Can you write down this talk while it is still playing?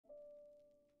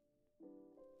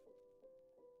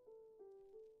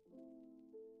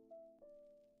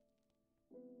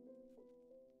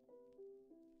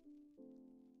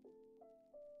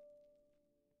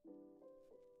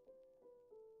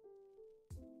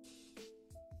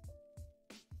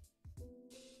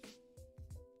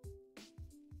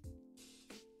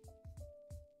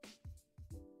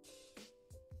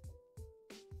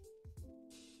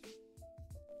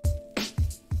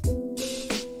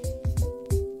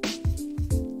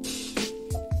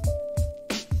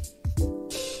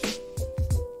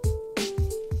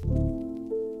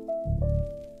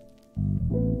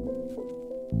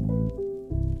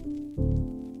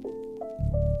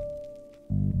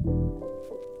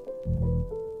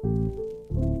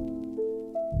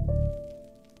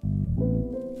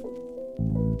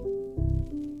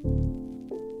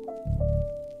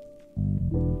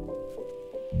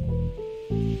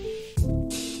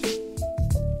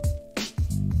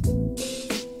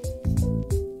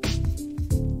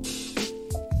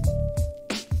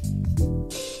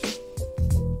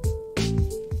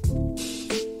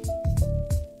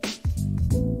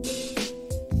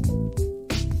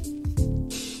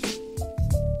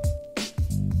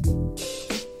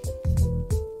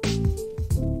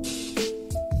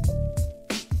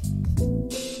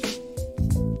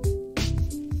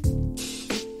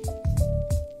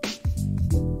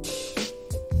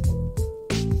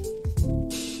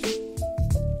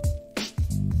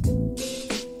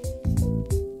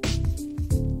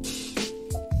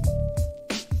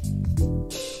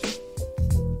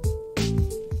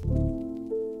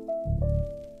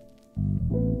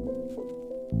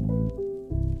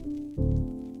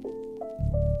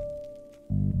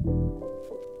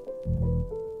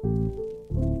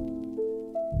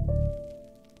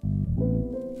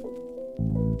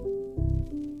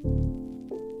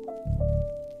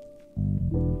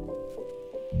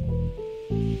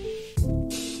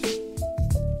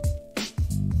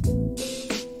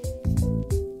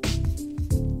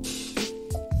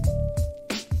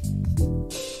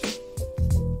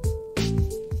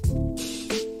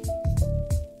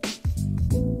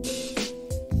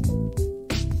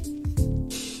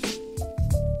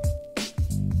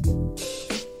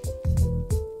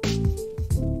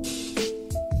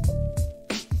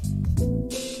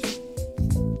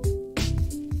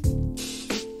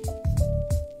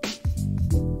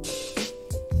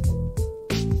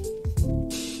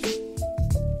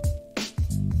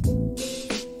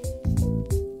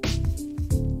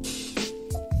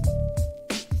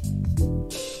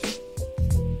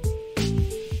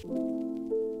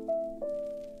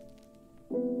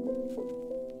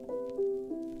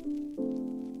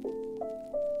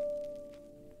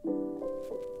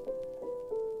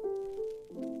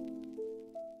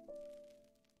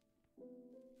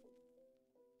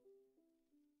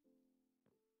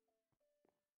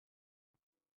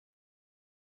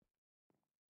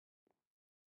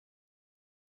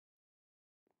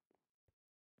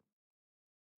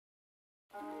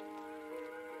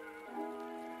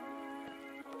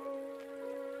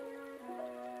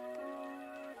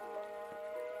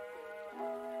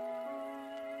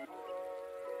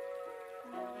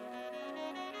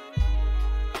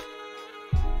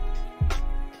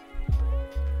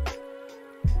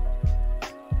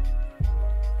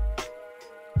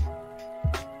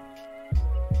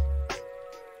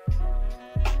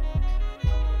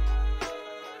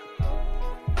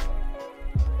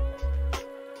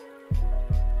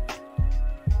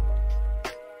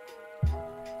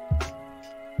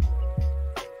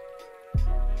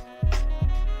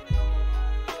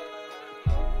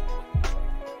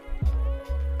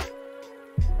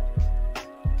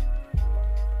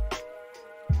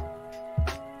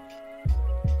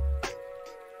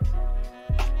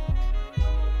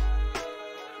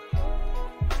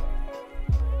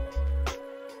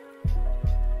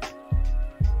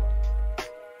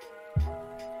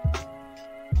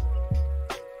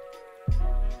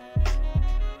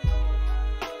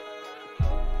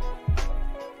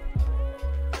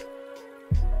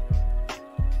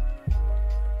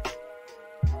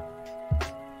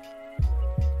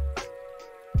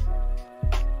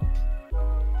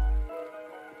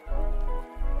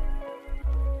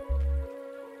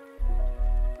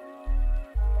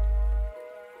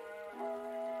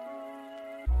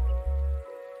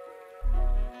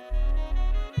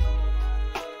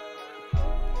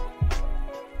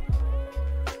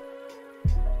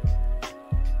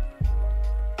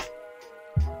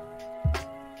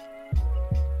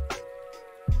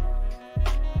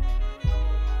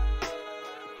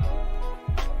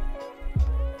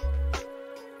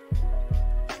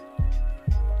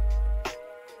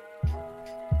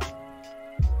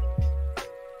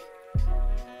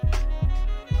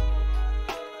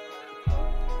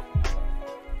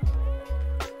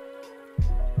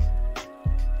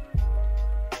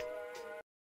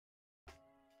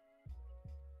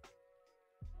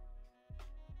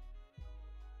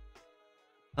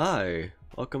Hi,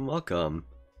 welcome.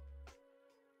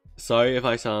 Sorry if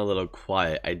I sound a little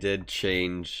quiet. I did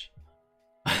change.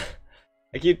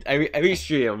 every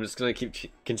stream. I'm just gonna keep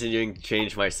continuing to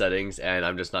change my settings, and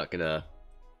I'm just not gonna.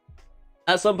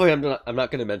 At some point, I'm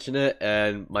not gonna mention it,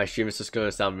 and my stream is just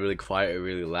gonna sound really quiet or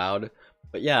really loud.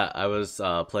 But yeah, I was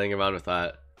playing around with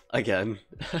that again.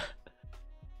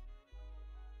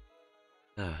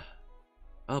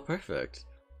 Oh, perfect.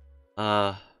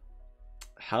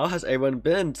 How has everyone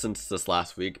been since this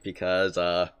last week? Because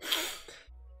wow,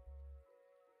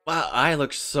 I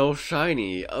look so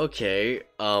shiny. Okay,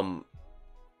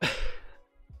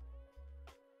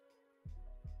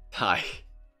 hi.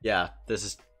 Yeah,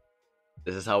 this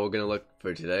is how we're gonna look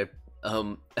for today.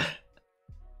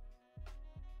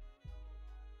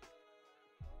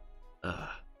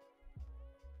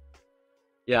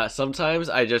 Yeah, sometimes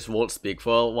I just won't speak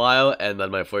for a while, and then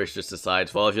my voice just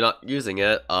decides, well, if you're not using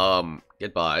it,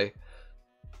 goodbye.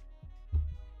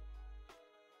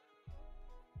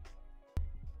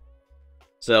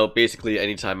 So basically,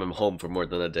 anytime I'm home for more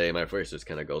than a day, my voice just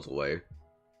kind of goes away.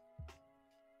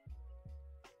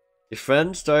 Your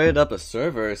friend started up a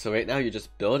server, so right now you're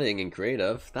just building in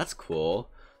creative. That's cool.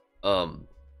 I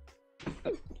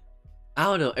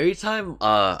don't know. Every time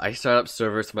I start up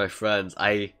servers with my friends,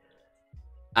 I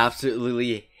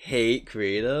absolutely hate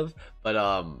creative. But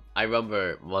I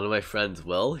remember one of my friends,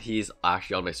 Will. He's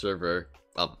actually on my server,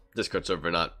 Discord server,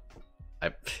 not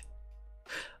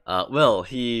Will.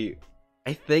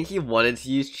 I think he wanted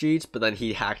to use cheats, but then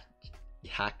he had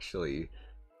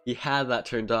that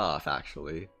turned off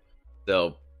actually.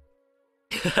 So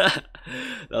that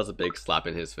was a big slap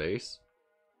in his face.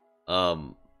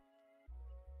 Why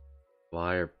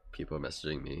are people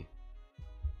messaging me?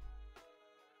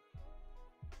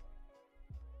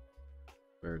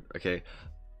 Weird. Okay.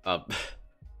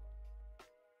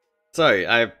 Sorry,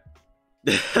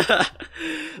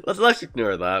 let's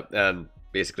ignore that and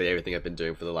basically everything I've been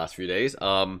doing for the last few days.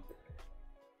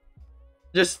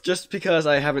 Just because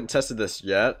I haven't tested this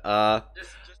yet.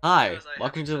 Hi,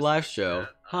 welcome to the live show.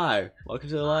 Hi, welcome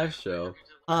to the live show.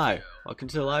 Hi, welcome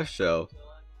to the live show.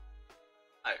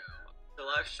 Hi, welcome to the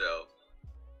live show.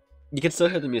 You can still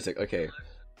hear the music. Okay.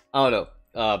 I don't know.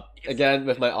 Again,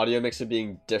 with my audio mixer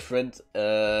being different,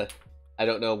 I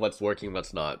don't know what's working,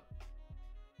 what's not.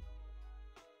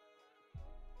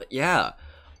 But yeah,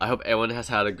 I hope everyone has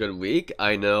had a good week.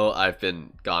 I know I've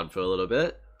been gone for a little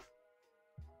bit.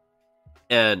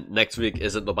 And next week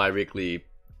isn't the bi-weekly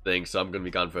thing, so I'm gonna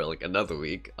be gone for like another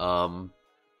week. No.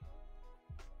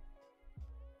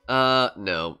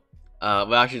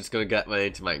 We're actually just gonna get right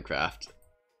into Minecraft.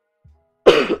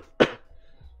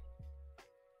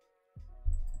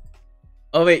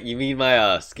 Oh wait, you mean my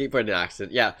skateboarding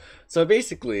accident? Yeah. So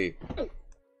basically,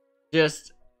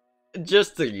 just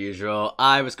the usual.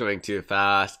 I was going too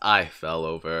fast. I fell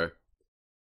over.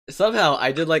 Somehow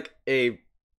I did like it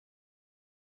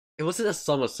wasn't a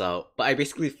somersault, but I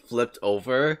basically flipped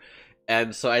over,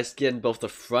 and so I skinned both the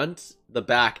front, the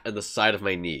back, and the side of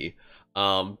my knee.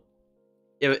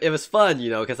 It was fun, you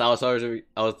know, because I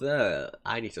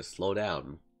need to slow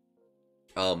down.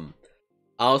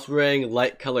 I was wearing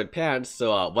light colored pants,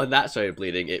 so when that started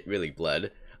bleeding, it really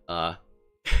bled. I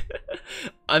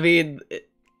mean,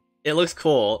 it looks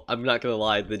cool. I'm not gonna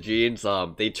lie. The jeans,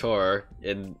 they tore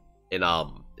in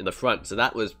the front, so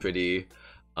that was pretty.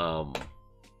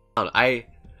 I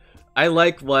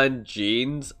like when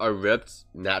jeans are ripped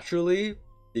naturally,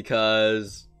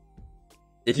 because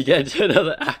if you get into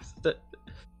another accident,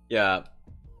 yeah,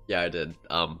 I did.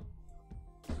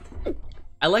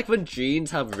 I like when jeans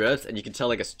have rips and you can tell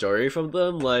like a story from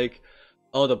them, like,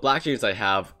 oh, the black jeans I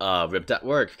have ripped at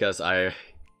work because I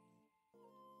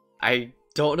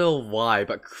don't know why,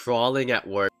 but crawling at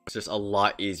work is just a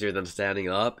lot easier than standing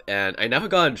up, and I never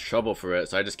got in trouble for it,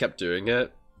 so I just kept doing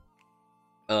it.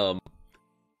 And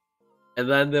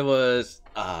then there was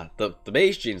the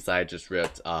beige jeans that I just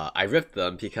ripped. I ripped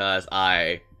them because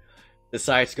I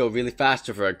decided to go really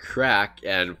fast over a crack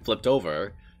and flipped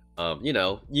over. You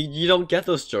know, you don't get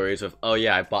those stories of, oh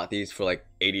yeah, I bought these for like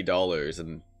 $80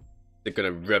 and they're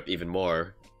gonna rip even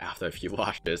more after a few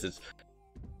washes.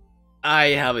 I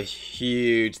have a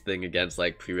huge thing against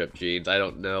like pre-ripped jeans. I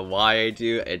don't know why I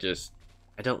do. I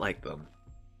don't like them.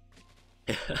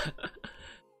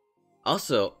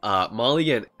 Also,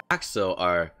 Molly and Axel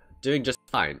are doing just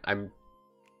fine.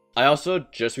 I also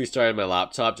just restarted my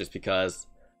laptop just because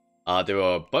there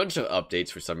were a bunch of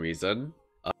updates for some reason.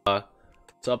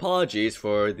 So apologies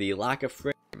for the lack of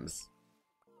frames.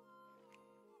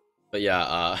 But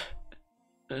yeah,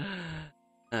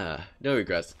 no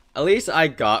regrets. At least I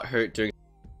got hurt during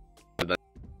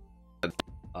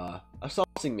a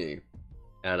assaulting me,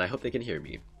 and I hope they can hear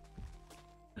me.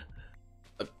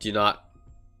 Do not.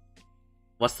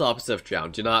 What's the opposite of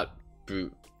drown? Do not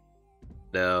breathe.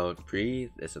 No,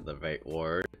 breathe isn't the right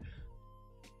word.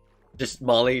 Just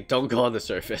Molly, don't go on the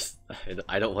surface.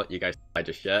 I don't want you guys to die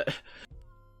just yet.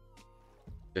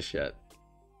 Just yet.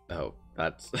 Oh,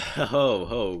 that's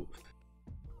ho.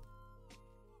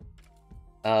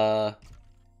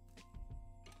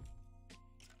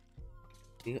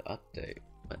 New update.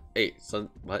 What? Hey, son.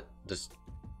 What? Just.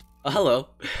 Oh, hello.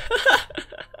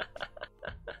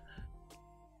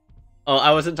 Oh,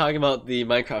 I wasn't talking about the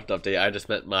Minecraft update. I just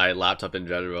meant my laptop in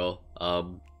general.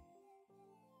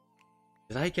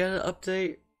 Did I get an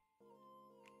update?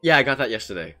 Yeah, I got that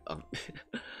yesterday.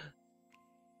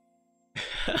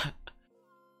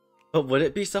 But would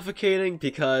it be suffocating?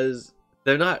 Because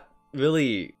they're not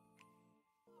really.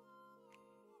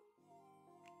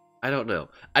 I don't know.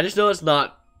 I just know it's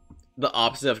not the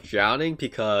opposite of drowning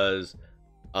because,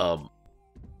 I'm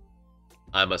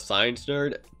a science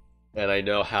nerd, and I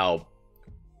know how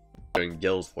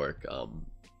gills work.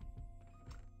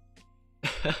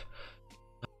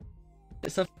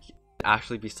 It's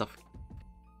actually be suffocating.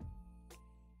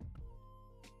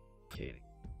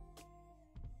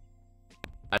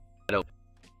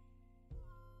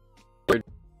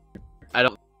 I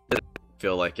don't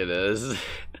feel like it is.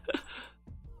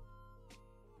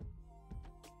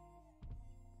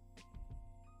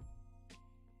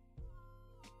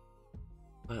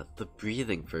 But the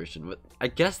breathing version, I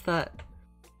guess that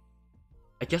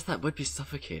would be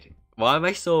suffocating. Why am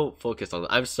I so focused on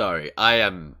that? I'm sorry.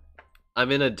 I'm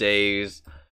in a daze,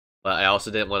 but I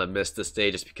also didn't want to miss this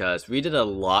day just because we did a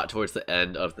lot towards the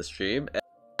end of the stream. And,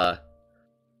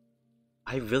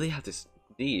 I really have to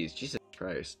sneeze. Jesus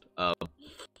Christ. Just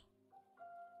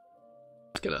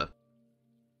gonna.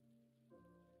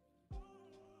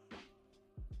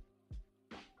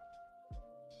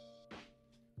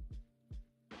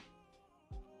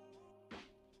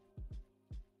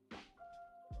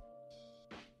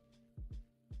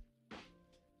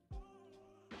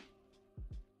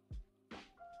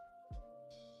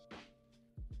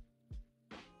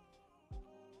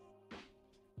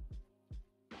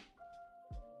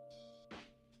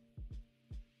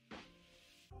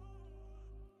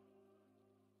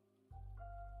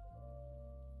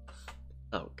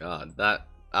 Oh god, that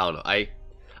I don't know. I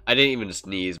didn't even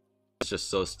sneeze. It's just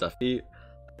so stuffy.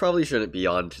 Probably shouldn't be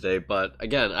on today, but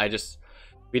again,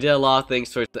 we did a lot of things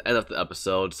towards the end of the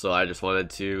episode, so I just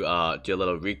wanted to do a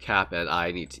little recap, and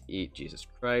I need to eat. Jesus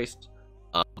Christ.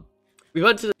 We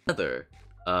went to the Nether.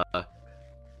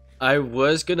 I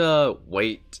was gonna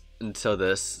wait until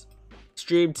this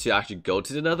stream to actually go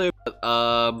to the Nether, but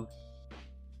I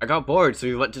got bored, so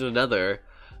we went to the Nether.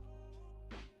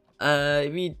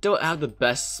 We don't have the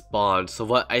best spawn, so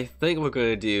what I think we're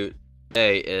gonna do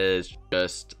today is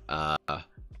just,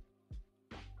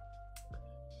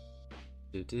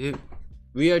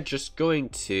 we are just going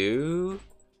to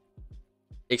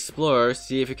explore,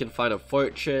 see if we can find a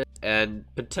fortress, and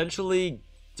potentially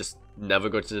just never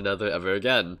go to the Nether ever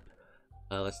again.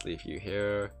 Let's leave you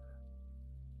here.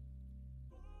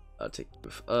 I'll take you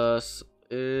with us.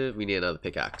 We need another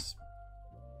pickaxe.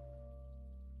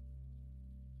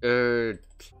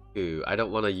 Two. I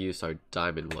don't want to use our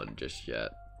diamond one just yet.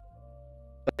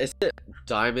 But is it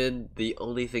diamond the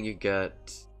only thing you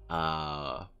get?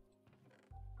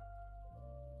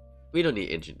 We don't need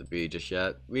ancient debris just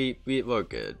yet. We're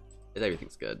good.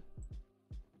 Everything's good.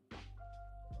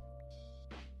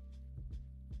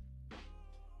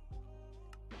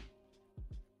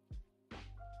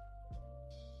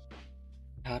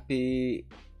 Happy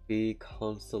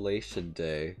Constellation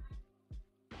Day.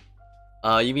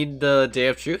 You mean the Day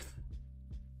of Truth?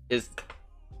 Is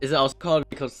it also called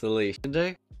Reconciliation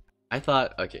Day? I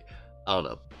thought, okay, I don't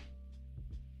know.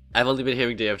 I've only been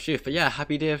hearing Day of Truth, but yeah,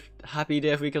 Happy Day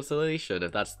of Reconciliation,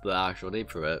 if that's the actual name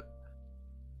for it.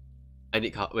 I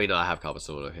need wait, no, I have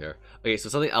cobblestone over here. Okay, so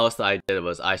something else that I did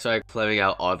was I started clearing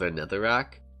out all the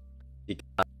netherrack because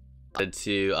I wanted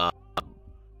to,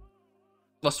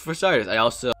 well, for starters, I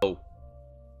also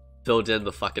filled in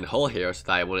the fucking hole here so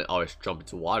that I wouldn't always jump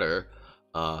into water.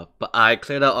 But I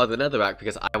cleared out all the netherrack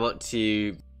because I want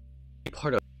to be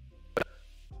part of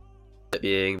it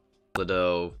being the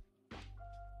little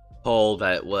hole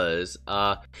that it was.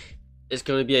 It's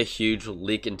going to be a huge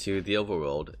leak into the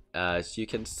overworld. As you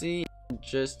can see,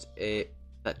 just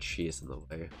that tree is in the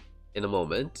way. In a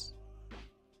moment.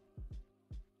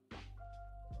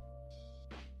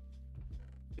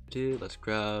 Dude, let's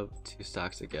grab 2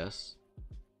 stacks, I guess.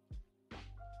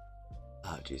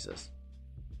 Oh, Jesus.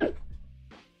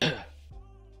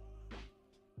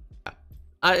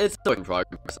 It's still in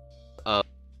progress.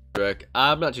 Rick,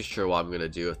 I'm not too sure what I'm gonna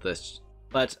do with this,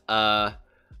 but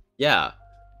yeah,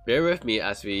 bear with me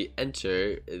as we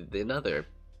enter the Nether.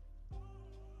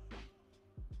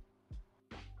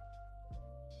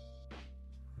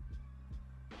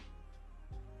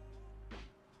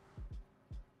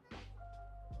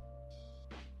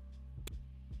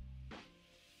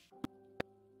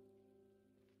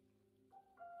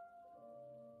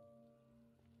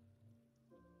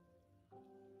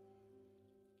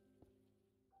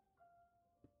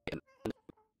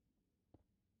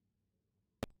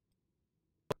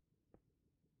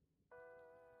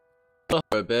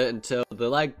 For a bit until the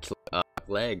lag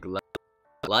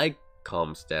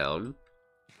calms down.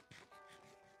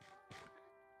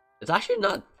 It's actually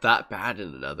not that bad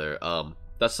in another.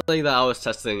 That's something that I was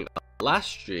testing last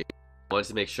stream. I wanted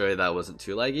to make sure that wasn't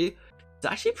too laggy. It's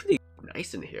actually pretty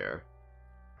nice in here.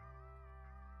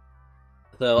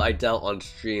 Though I doubt on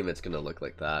stream it's gonna look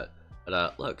like that.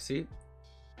 But look, see?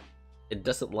 It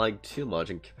doesn't lag too much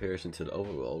in comparison to the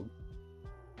overworld.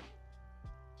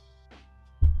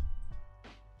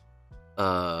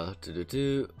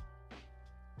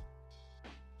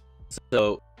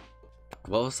 So,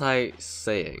 what was I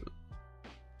saying?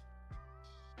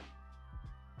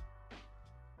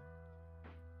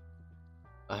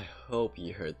 I hope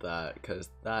you heard that, because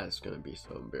that is gonna be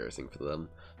so embarrassing for them.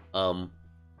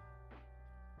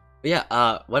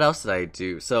 Yeah, what else did I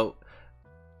do? So,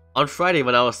 on Friday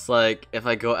when I was like, if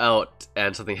I go out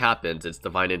and something happens, it's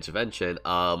divine intervention,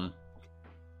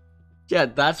 yeah,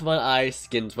 that's when I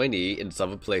skinned my knee in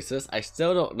several places. I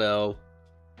still don't know.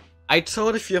 I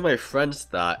told a few of my friends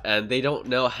that, and they don't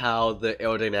know how the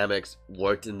aerodynamics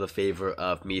worked in the favor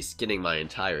of me skinning my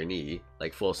entire knee,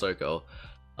 like full circle.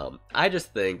 I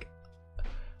just think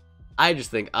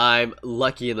I'm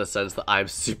lucky in the sense that I'm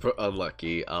super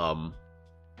unlucky. Cause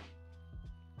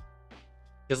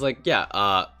like,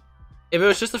 yeah, if it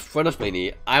was just the front of my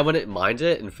knee, I wouldn't mind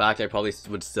it. In fact, I probably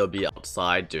would still be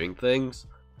outside doing things.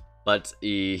 But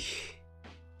the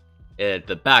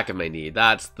back of my knee,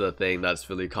 that's the thing that's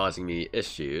really causing me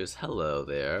issues. Hello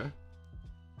there.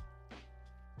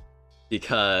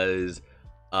 Because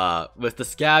with the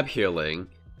scab healing,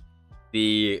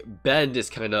 the bend is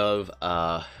kind of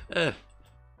when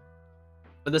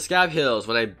the scab heals,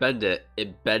 when I bend it,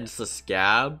 it bends the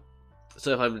scab.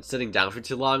 So if I'm sitting down for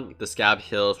too long, the scab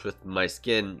heals with my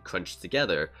skin crunched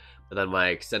together. But then when I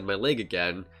extend my leg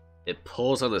again, it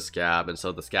pulls on the scab, and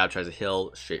so the scab tries to heal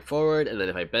straight forward, and then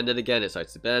if I bend it again, it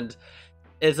starts to bend.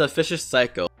 It's a vicious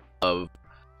cycle of,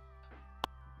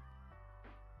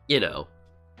 you know,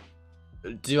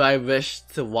 do I wish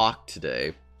to walk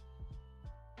today?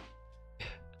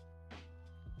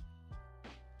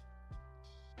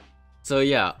 So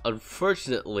yeah,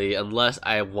 unfortunately, unless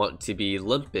I want to be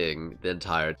limping the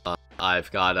entire time, I've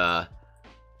gotta...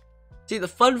 See, the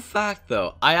fun fact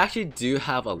though, I actually do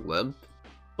have a limp,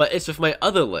 but it's with my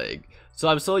other leg. So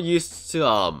I'm so used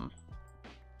to,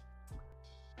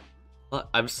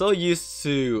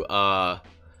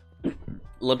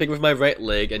 limping with my right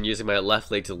leg and using my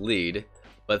left leg to lead.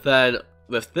 But then,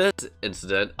 with this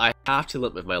incident, I have to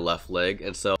limp with my left leg,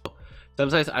 and so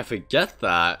sometimes I forget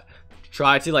that,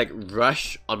 try to like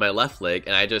rush on my left leg,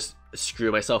 and I just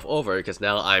screw myself over because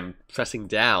now I'm pressing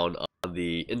down on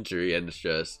the injury, and it's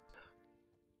just...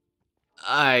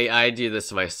 I do this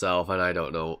to myself, and I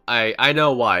don't know. I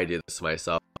know why I do this to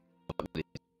myself.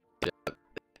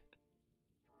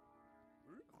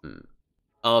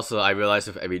 Also, I realize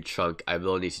with every chunk, I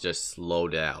will need to just slow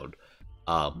down.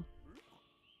 I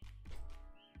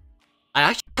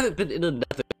actually haven't been in another.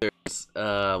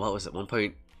 What was it?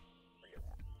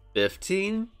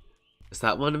 1.15? Is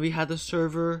that when we had the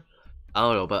server? I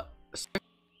don't know, but.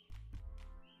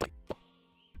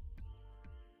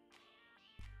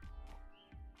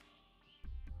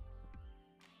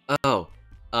 Oh,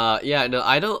 yeah, no,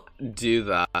 I don't do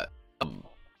that. I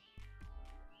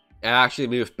actually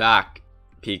moved back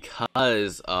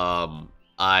because, well,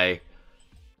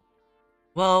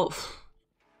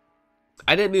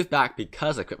 I didn't move back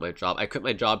because I quit my job. I quit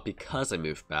my job because I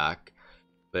moved back,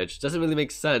 which doesn't really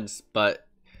make sense, but,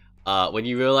 when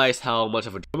you realize how much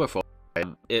of a germaphobe I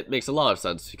am, it makes a lot of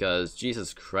sense because,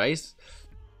 Jesus Christ,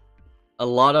 a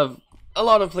lot of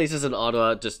places in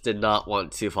Ottawa just did not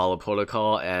want to follow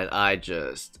protocol, and I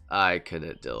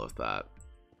couldn't deal with that.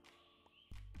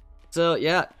 So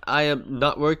yeah, I am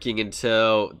not working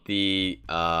until the,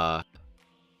 I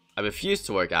refuse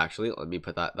to work actually, let me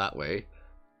put that way,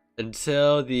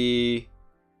 until the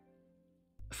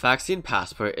vaccine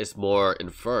passport is more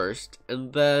enforced,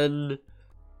 and then,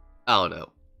 I don't know.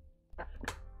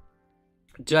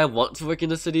 do I want to work in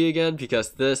the city again?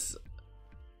 Because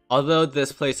although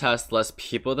this place has less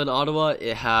people than Ottawa,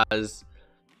 it has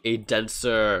a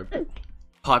denser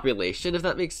population, if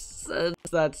that makes sense.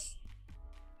 That's...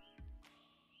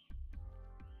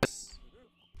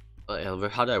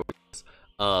 how do I work this?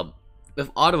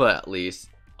 With Ottawa at least,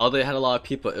 although it had a lot of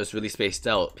people, it was really spaced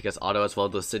out because Ottawa is one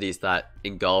of those cities that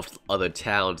engulfed other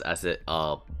towns as it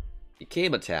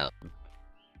became a town.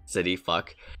 City,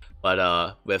 fuck.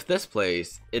 But with this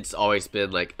place, it's always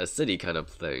been like a city kind of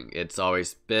thing. It's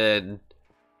always been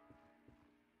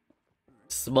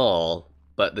small,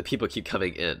 but the people keep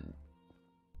coming in.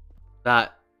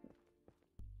 That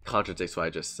contradicts what I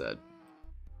just said.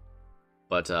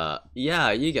 But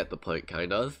yeah, you get the point,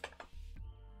 kind of.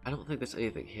 I don't think there's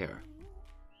anything here.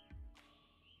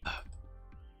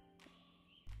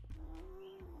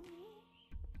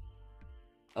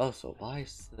 Oh, so why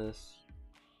is this?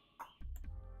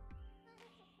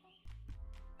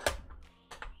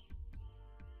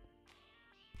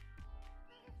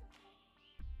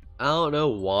 I don't know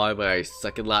why my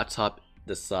second laptop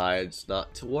decides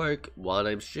not to work while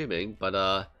I'm streaming,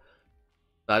 but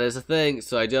that is a thing,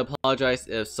 so I do apologize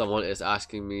if someone is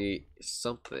asking me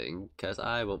something, because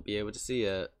I won't be able to see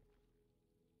it.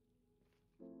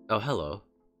 Oh, hello.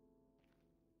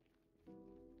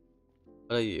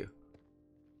 What are you?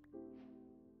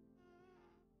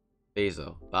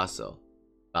 Basil. Basil.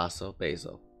 Basil.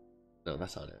 Basil. No,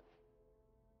 that's not it.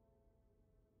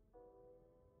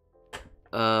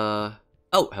 Oh,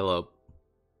 hello.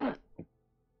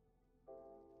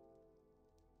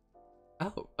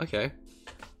 Oh, okay.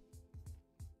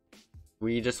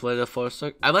 We just went a full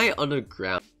circle. Am I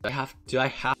underground? Do I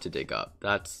have to dig up?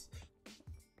 That's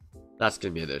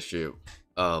gonna be an issue.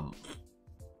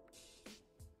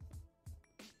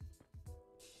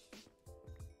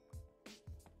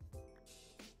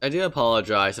 I do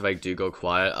apologize if I do go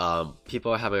quiet.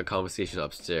 People are having a conversation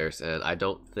upstairs, and I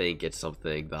don't think it's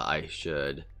something that I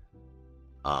should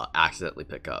accidentally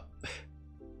pick up.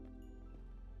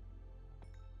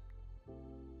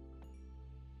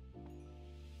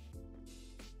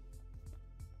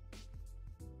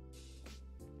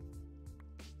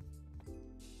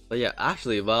 But yeah,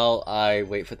 actually, while I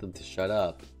wait for them to shut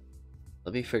up,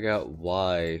 let me figure out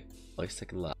why my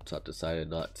second laptop decided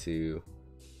not to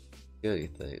do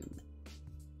anything.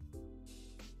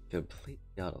 Completely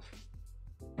out of...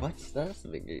 What? That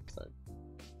doesn't make any sense.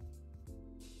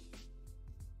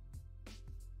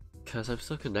 Because I'm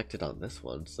still connected on this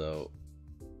one, so...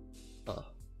 Huh.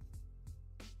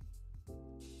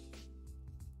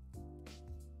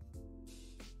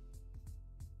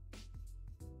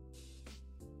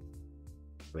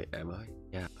 Wait, am I?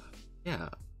 Yeah. Yeah,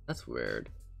 that's weird.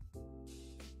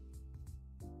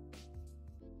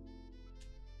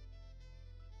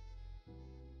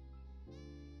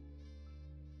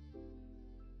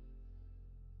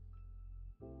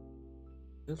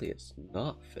 Really, it's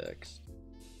not fixed.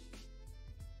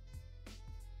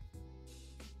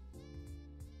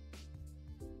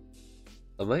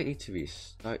 I might need to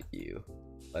restart you,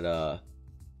 but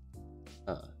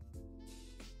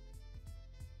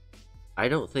I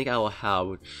don't think I will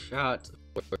have chat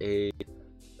for a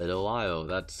little while.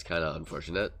 That's kind of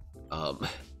unfortunate.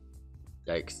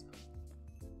 Yikes.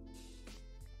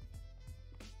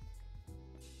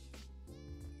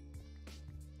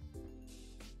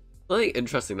 Something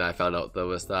interesting that I found out though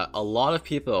was that a lot of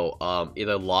people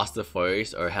either lost their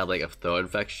voice or had like a throat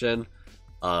infection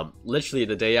literally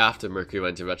the day after Mercury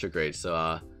went into retrograde.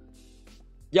 So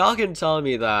y'all can tell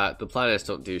me that the planets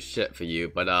don't do shit for you,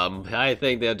 but I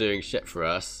think they're doing shit for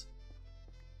us.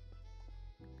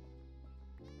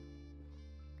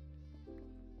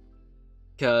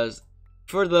 Because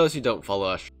for those who don't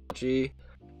follow astrology,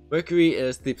 Mercury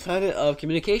is the planet of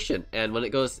communication, and when it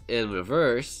goes in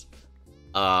reverse,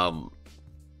 it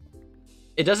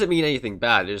doesn't mean anything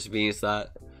bad. It just means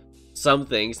that some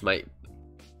things might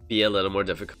be a little more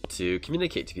difficult to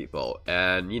communicate to people,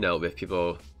 and you know, with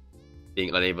people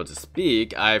being unable to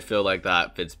speak, I feel like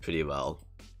that fits pretty well.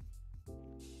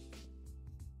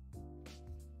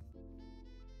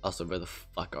 Also, where the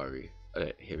fuck are we?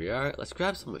 Okay, here we are. Let's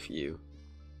grab some of you.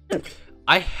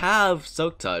 I have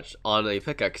Soak Touch on a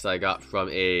pickaxe I got from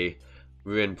a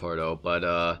ruin portal,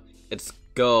 but it's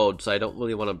gold, so I don't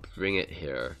really want to bring it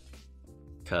here.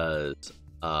 Cause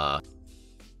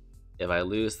if I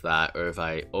lose that or if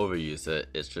I overuse it,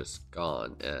 it's just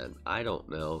gone, and I don't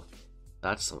know.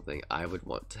 That's something I would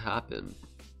want to happen.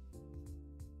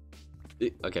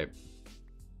 Okay.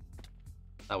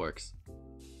 That works.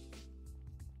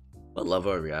 What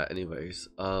level are we at anyways?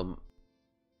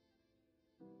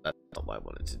 That's not what I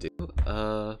wanted to do.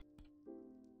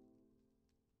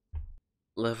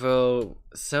 Level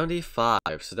 75,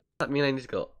 so does that mean I need to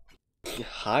go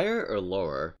higher or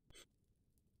lower?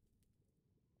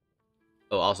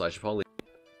 Oh, also I should probably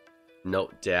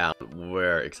note down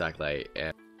where exactly I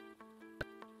am.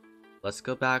 Let's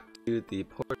go back to the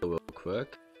portal real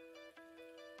quick.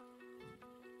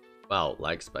 Wow,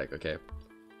 lag spike, okay.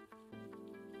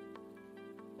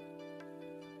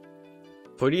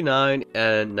 49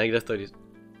 and negative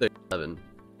 37.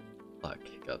 Fuck,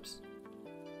 hiccups.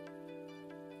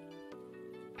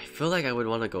 I feel like I would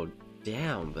want to go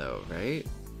down though, right?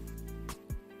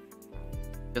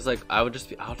 Because like I'll just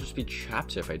be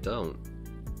trapped here if I don't.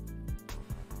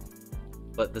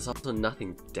 But there's also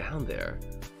nothing down there.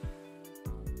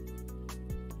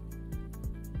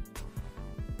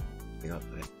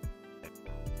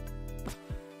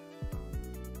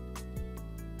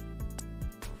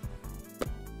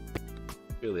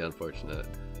 Really unfortunate.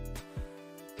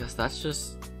 Because that's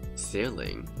just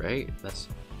sailing, right? That's,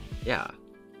 yeah.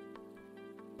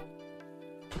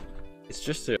 It's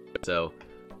just so,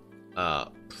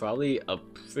 probably a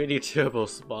pretty terrible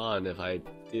spawn if I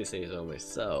do say so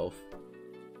myself.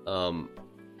 So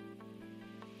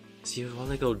you would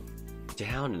want to go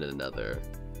down in another.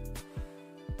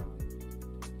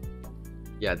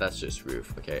 Yeah, that's just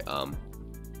roof. Okay,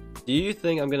 do you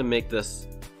think I'm gonna make this,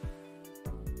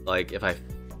 like, if I,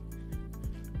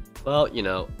 well, you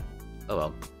know, oh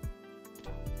well.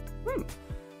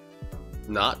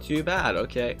 Not too bad,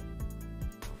 okay.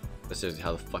 Seriously,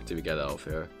 how the fuck did we get out of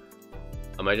here?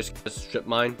 Am I just gonna strip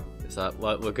mine? Is that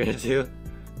what we're gonna do?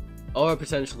 Or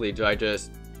potentially, do I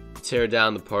just tear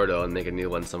down the portal and make a new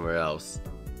one somewhere else?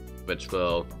 Which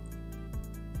will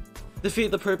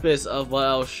defeat the purpose of what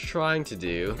I was trying to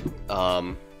do,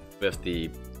 with the,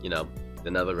 you know, the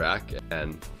netherrack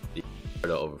and the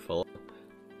portal overflow.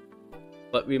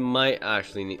 But we might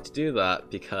actually need to do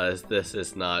that because this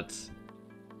isn't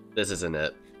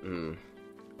it.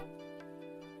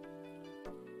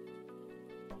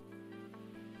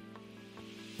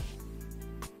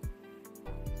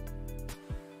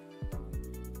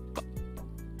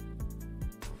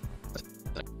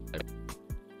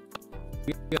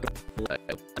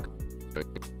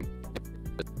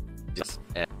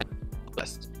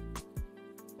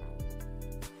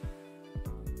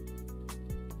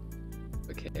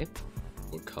 Okay,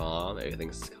 we're calm,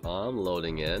 everything's calm,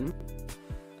 loading in.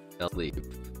 Now leave.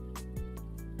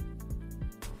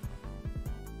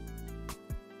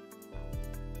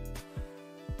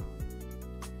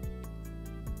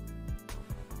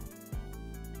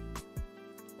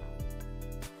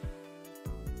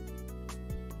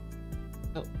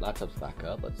 Oh, laptop's back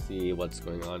up. Let's see what's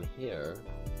going on here.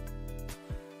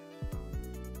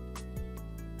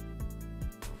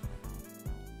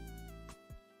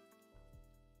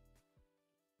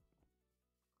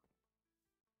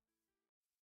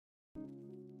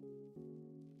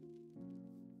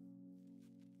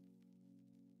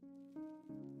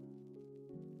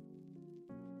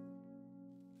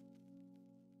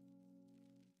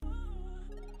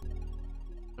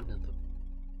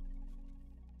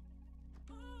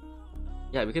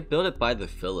 Yeah, we could build it by the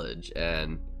village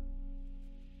and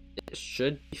it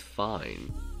should be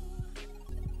fine.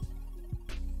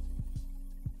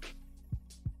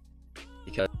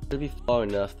 Because it should be far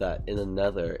enough that in the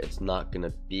nether it's not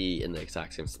gonna be in the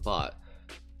exact same spot.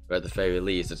 Or at the very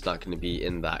least, it's not gonna be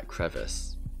in that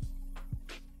crevice.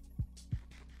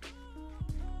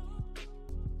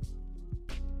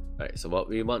 Alright, so what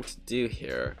we want to do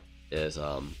here is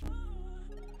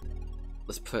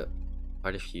let's put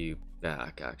quite a few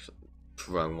back, actually.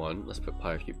 Wrong one. Let's put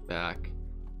quite a few back.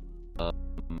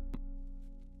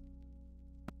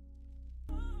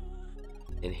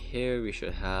 In here we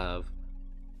should have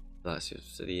that's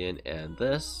obsidian and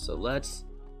this. So let's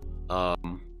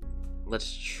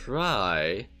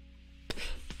try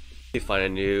to find a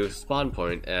new spawn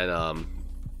point. And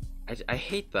I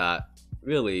hate that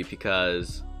really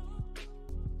because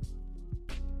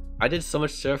I did so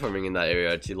much terraforming in that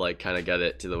area to like kind of get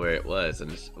it to the where it was,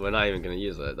 and we're not even gonna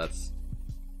use it. That's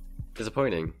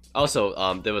disappointing. Also,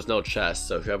 there was no chest,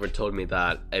 so whoever told me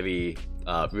that every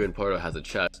ruined portal has a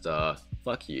chest,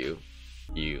 fuck you,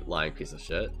 you lying piece of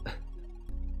shit.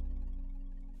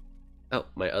 Oh,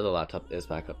 my other laptop is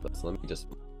back up, so let me just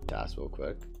task real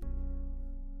quick.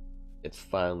 It's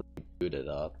finally booted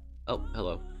up. Oh,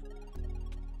 hello.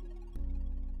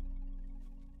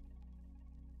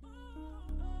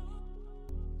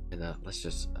 And let's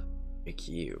just make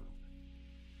you.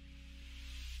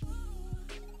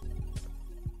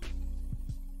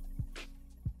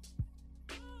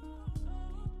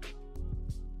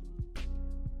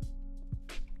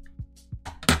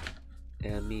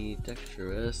 And me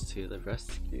Ambidextrous to the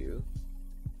rescue.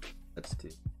 Let's do.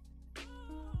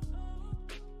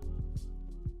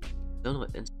 Don't know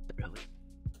what instant really.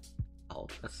 Oh,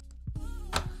 that's.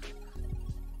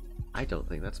 I don't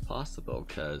think that's possible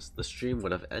because the stream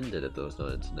would have ended if there was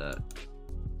no internet.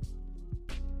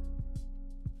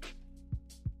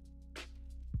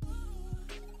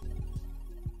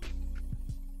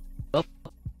 Well,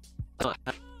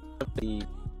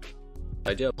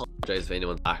 I do apologize if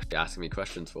anyone's actually asking me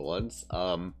questions for once.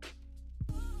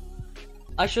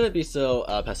 I shouldn't be so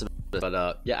pessimistic,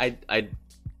 but yeah,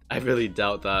 I really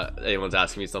doubt that anyone's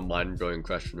asking me some mind-blowing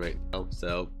question right now.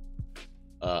 So,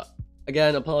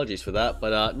 again, apologies for that,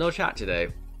 but no chat today.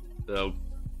 So,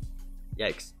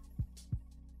 yikes.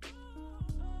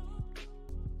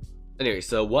 Anyway,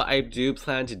 so what I do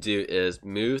plan to do is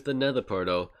move the nether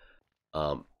portal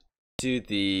to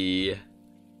the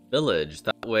village.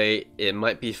 That way it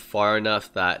might be far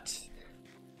enough that,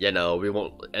 you know, we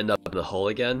won't end up in the hole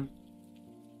again.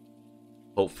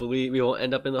 Hopefully we won't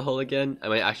end up in the hole again. I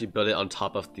might actually build it on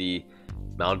top of the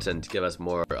mountain to give us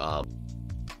more oh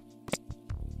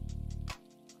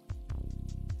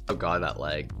god, that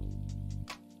lag.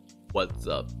 What's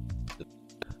up?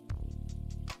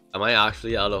 Am I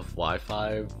actually out of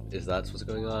Wi-Fi? Is that what's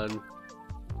going on?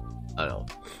 I don't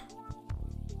know.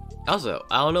 Also,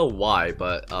 I don't know why,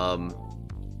 but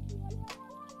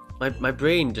my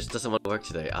brain just doesn't want to work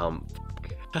today.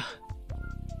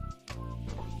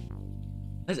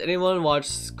 Has anyone watched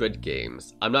Squid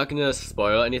Games? I'm not gonna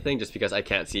spoil anything just because I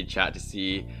can't see chat to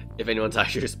see if anyone's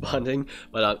actually responding.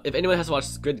 But if anyone has watched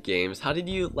Squid Games, what did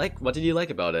you like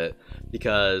about it?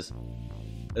 Because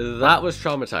that was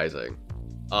traumatizing.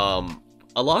 A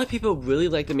lot of people really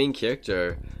like the main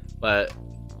character, but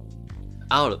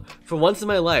I don't know. For once in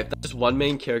my life, that's just one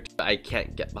main character I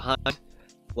can't get behind.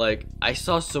 Like, I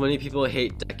saw so many people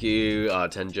hate Deku,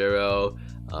 Tanjiro.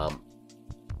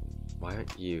 Why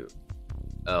aren't you?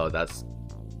 Oh, that's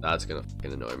gonna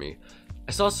fucking annoy me.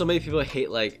 I saw so many people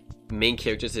hate like main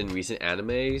characters in recent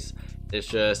animes. It's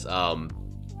just I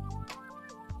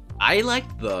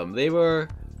liked them. They were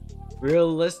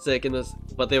realistic in this,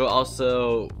 but they were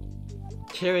also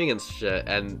caring and shit.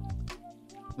 And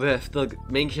with the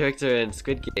main character in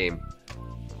Squid Game,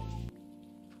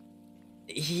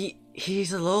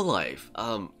 he's a lowlife.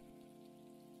 In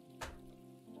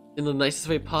the nicest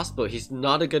way possible. He's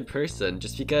not a good person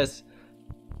just because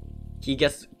he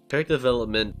gets character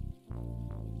development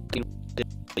in the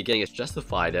beginning is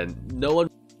justified, and no one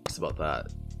talks about that.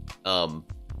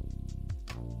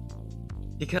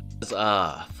 Because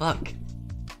fuck.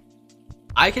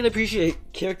 I can appreciate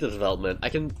character development. I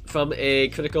can, from a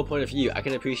critical point of view, I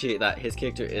can appreciate that his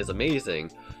character is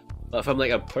amazing. But from like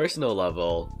a personal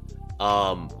level,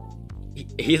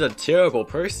 he's a terrible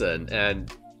person,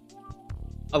 and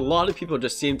a lot of people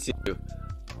just seem to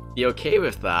be okay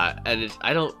with that, and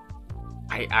I don't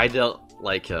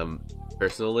like him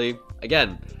personally.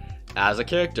 Again, as a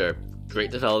character,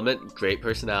 great development, great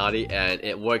personality, and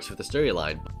it works with the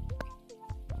storyline.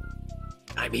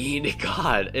 I mean,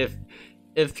 god,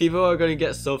 if people are gonna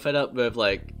get so fed up with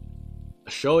like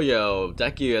Shoyo,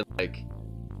 Deku, and like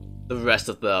the rest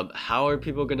of them, how are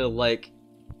people gonna like?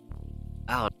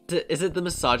 I don't know, is it the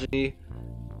misogyny?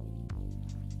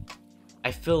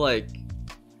 I feel like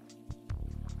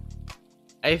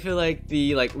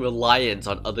the like reliance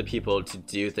on other people to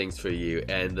do things for you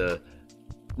and the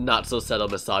not so subtle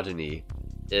misogyny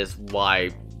is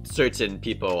why certain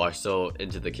people are so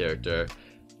into the character.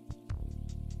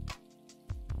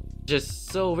 Just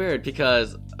so weird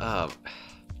because if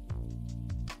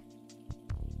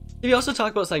you also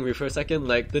talk about Sangru for a second,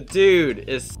 like the dude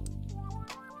is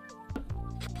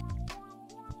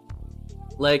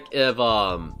like if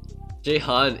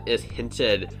Jaehan is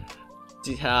hinted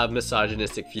to have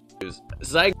misogynistic views,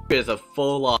 Sangru is a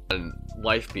full-on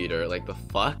wife beater. Like the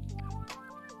fuck?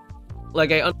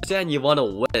 Like I understand you want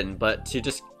to win, but to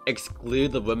just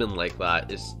exclude the women like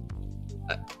that is.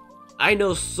 I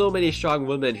know so many strong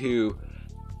women who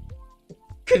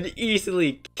could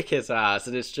easily kick his ass,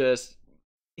 and it's just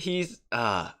he's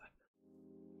again,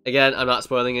 I'm not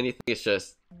spoiling anything. It's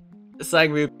just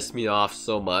Sangru pissed me off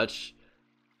so much.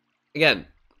 Again,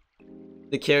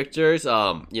 the characters,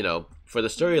 you know, for the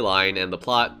storyline and the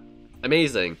plot,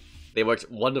 amazing. They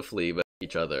worked wonderfully with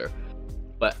each other.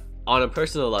 But on a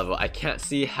personal level, I can't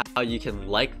see how you can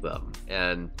like them.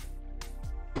 And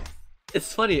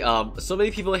it's funny, so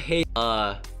many people hate,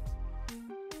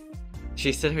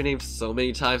 she said her name so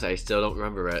many times, I still don't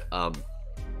remember it.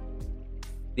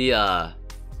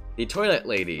 The toilet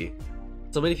lady.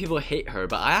 So many people hate her,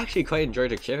 but I actually quite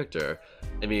enjoyed her character.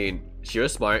 I mean, she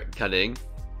was smart, cunning,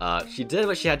 She did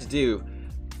what she had to do,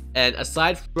 and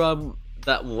aside from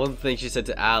that one thing she said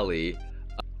to Allie,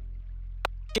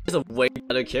 she's a way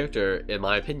better character in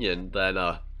my opinion than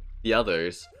the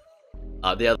others.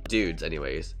 The other dudes,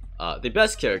 anyways. The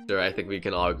best character, I think we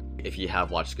can argue, if you have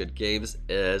watched Good Games,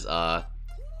 is I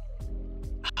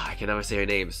can never say her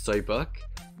name. Storybook.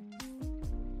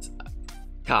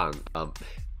 Kang.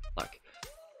 Fuck.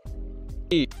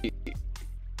 She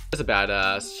was a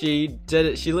badass. She did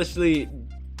it. She literally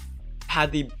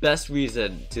had the best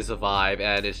reason to survive,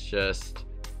 and it's just.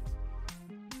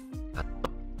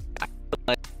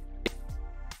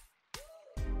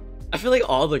 I feel like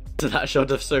all the girls in that show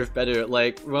deserve better.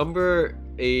 Like, remember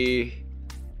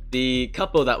the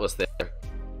couple that was there,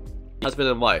 husband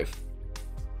and wife,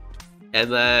 and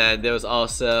then there was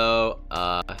also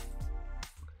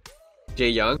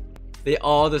Jae Young. They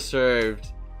all deserved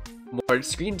more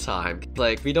screen time.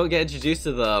 Like, we don't get introduced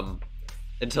to them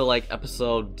until like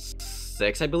episode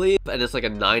 6, I believe, and it's like a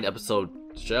 9-episode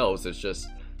show. So it's just,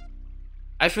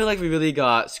 I feel like we really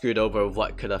got screwed over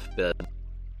what could have been.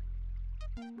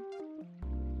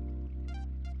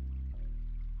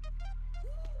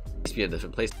 Be in a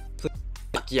different place.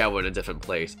 Fuck yeah, we're in a different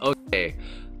place. Okay,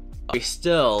 are we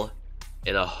still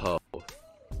in a hole?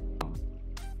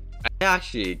 I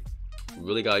actually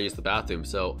really gotta use the bathroom,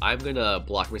 so I'm gonna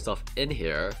block myself in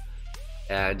here,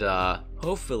 and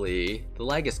hopefully the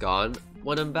lag is gone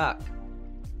when I'm back.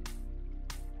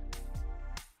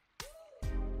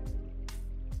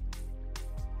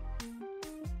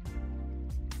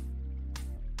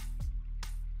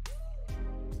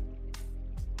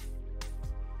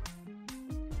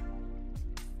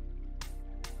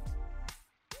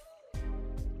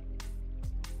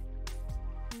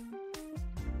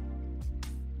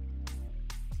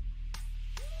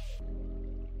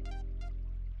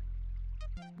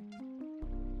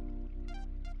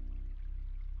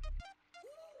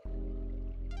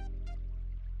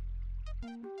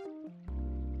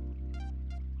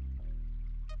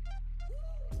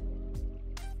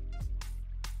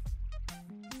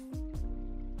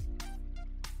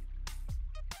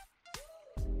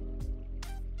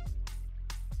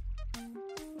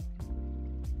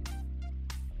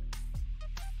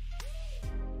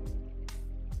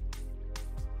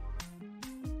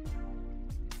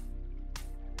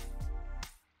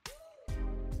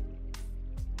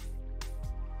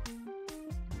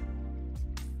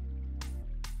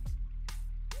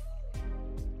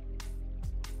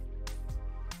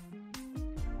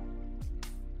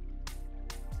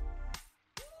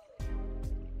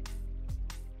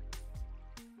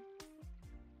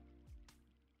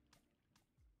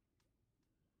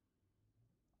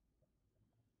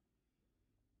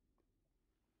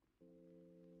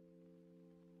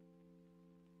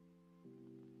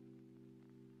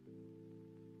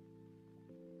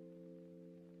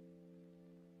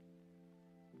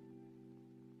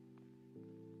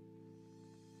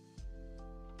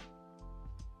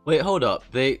 Wait, hold up.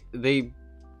 They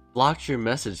blocked your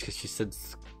message because she said.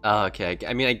 Okay.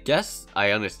 I mean, I guess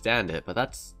I understand it, but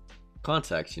that's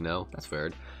context, you know. That's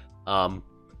weird. But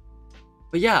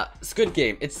yeah, Squid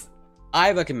Game.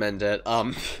 I recommend it.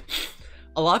 A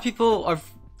lot of people are.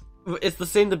 It's the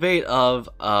same debate of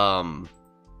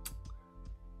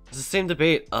It's the same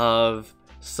debate of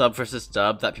sub versus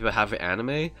dub that people have for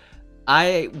anime.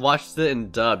 I watched it in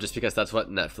dub just because that's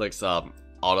what Netflix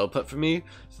auto put for me.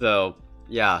 So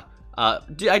yeah, I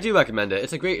do recommend it.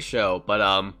 It's a great show,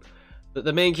 but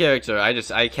the main character,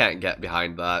 I can't get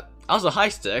behind that. Also, hi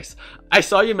Sticks. I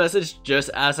saw your message just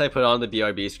as I put on the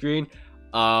BRB screen.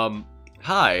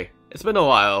 Hi. It's been a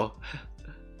while.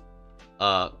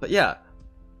 But yeah,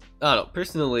 I don't know.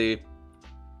 Personally,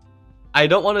 I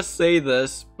don't want to say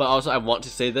this, but also I want to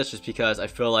say this just because I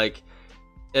feel like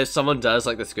if someone does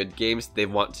like the Squid Games, they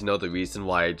want to know the reason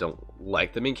why I don't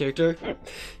like the main character.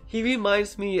 He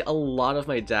reminds me a lot of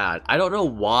my dad. I don't know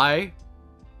why,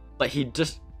 but he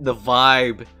just, the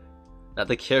vibe that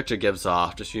the character gives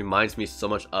off just reminds me so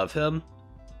much of him.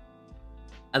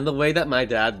 And the way that my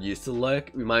dad used to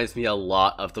look reminds me a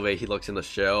lot of the way he looks in the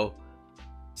show.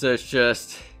 So it's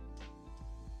just,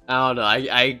 I don't know,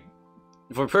 I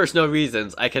for personal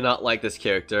reasons, I cannot like this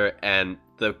character, and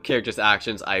the character's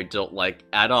actions I don't like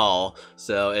at all.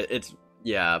 So it's,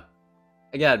 yeah.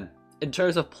 Again, in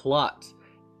terms of plot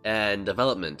and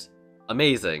development,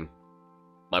 amazing.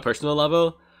 My personal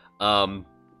level,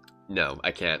 no,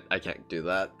 I can't do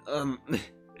that.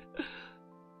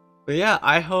 But yeah,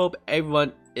 I hope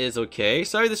everyone is okay.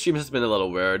 Sorry the stream has been a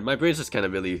little weird. My brain's just kind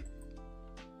of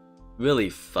really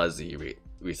fuzzy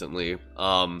recently.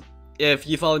 If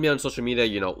you follow me on social media,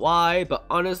 you know why, but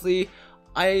honestly,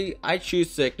 I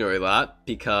choose to ignore that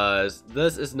because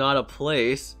this is not a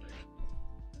place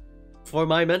for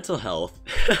my mental health.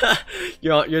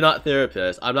 You're not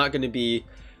therapist. I'm not going to be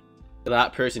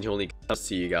that person who only comes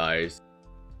to you guys.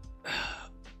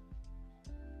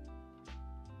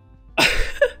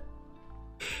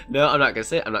 No, I'm not gonna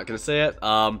say it. I'm not gonna say it.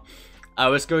 I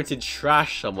was going to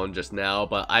trash someone just now,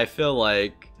 but I feel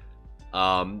like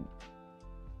I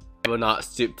will not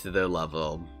stoop to their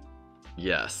level.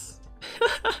 Yes.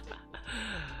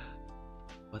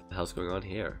 What the hell's going on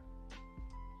here?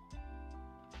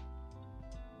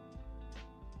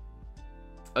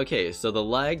 Okay, so the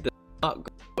lag did not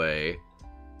go away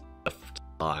a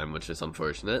time, which is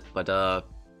unfortunate, but oh,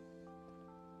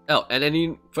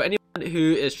 and for anyone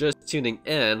who is just tuning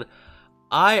in,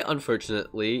 I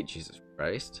unfortunately, Jesus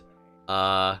Christ,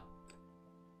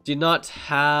 do not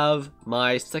have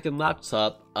my second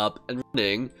laptop up and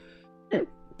running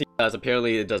because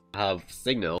apparently it doesn't have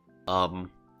signal.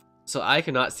 So I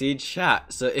cannot see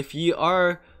chat. So if you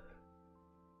are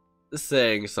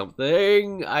saying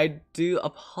something, I do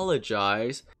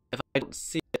apologize if I don't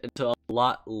see it until a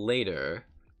lot later.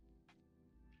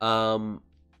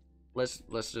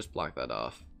 Let's just block that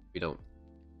off. We don't.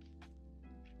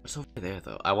 What's over there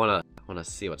though? I wanna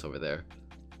see what's over there.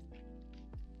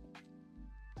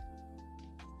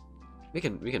 We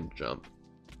can jump.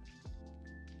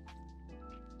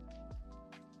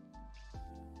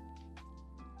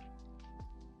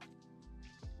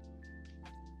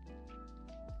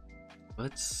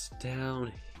 What's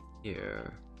down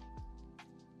here?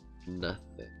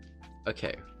 Nothing.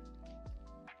 Okay.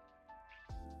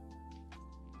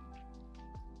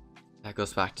 That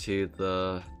goes back to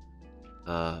the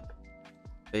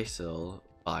basil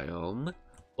biome.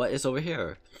 What is over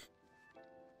here?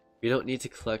 We don't need to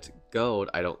collect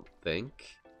gold, I don't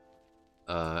think.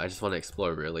 I just want to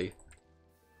explore really.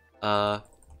 But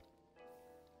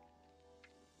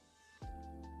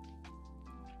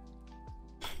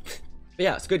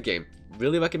yeah, it's a good game.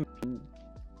 Really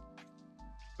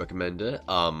recommend it.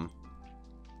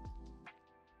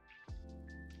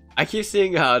 I keep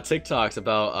seeing TikToks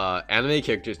about anime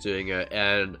characters doing it,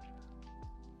 and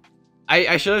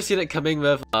I should have seen it coming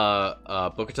with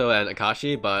Bokuto and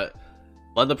Akashi, but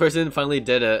when the person finally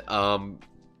did it, it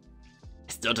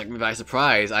still took me by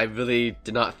surprise. I really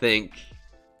did not think.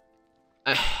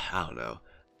 I don't know.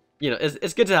 You know,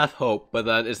 it's good to have hope, but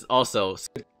then it's also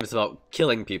it's about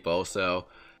killing people. So,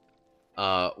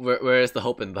 where is the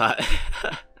hope in that?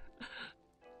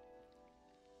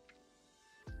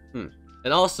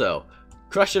 And also,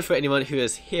 question for anyone who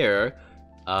is here,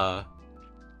 do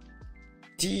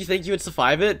you think you would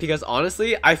survive it? Because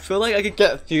honestly, I feel like I could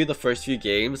get through the first few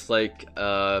games, like,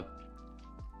 I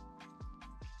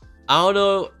don't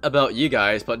know about you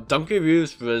guys, but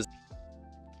Dunkaroos was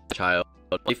a child.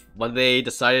 When they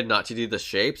decided not to do the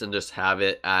shapes and just have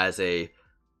it as a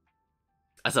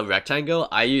rectangle,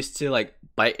 I used to, like,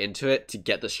 bite into it to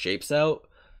get the shapes out.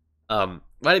 What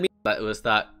I mean by that was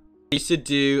that I used to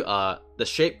do the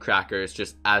shape crackers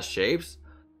just as shapes,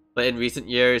 but in recent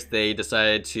years they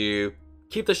decided to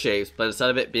keep the shapes, but instead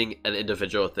of it being an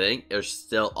individual thing, it was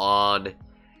still on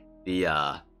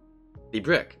the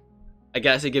brick. I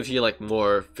guess it gives you like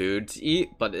more food to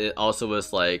eat, but it also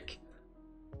was like,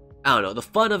 I don't know, the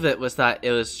fun of it was that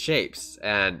it was shapes,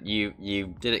 and you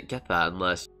didn't get that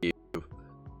unless you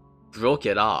broke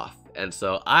it off. And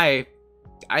so I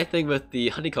think with the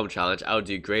honeycomb challenge I would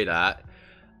do great at.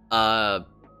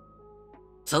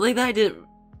 Something that I didn't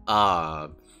I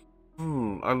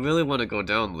really want to go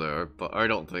down there, but I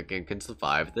don't think it can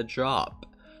survive the drop.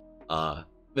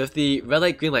 With the red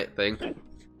light green light thing,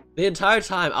 the entire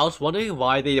time I was wondering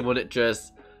why they wouldn't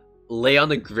just lay on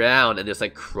the ground and just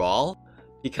like crawl,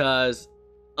 because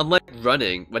unlike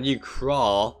running, when you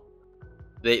crawl,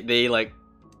 they like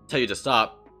tell you to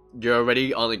stop. You're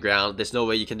already on the ground. There's no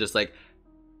way you can just like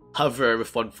hover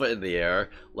with one foot in the air.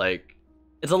 Like,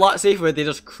 it's a lot safer if they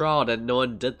just crawled, and no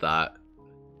one did that.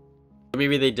 Or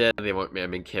maybe they did and they weren't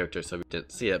main characters, so we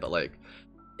didn't see it, but like,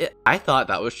 I thought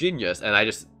that was genius, and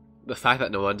the fact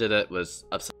that no one did it was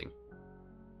upsetting.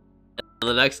 And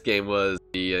the next game was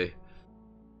the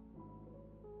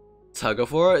tug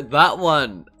of war. That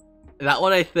one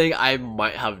I think I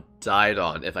might have died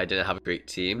on if I didn't have a great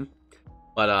team.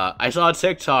 But I saw a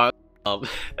TikTok,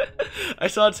 I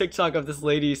saw a TikTok of this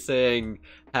lady saying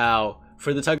how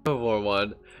for the tug of war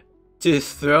one, to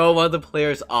throw one of the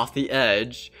players off the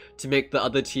edge to make the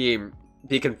other team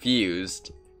be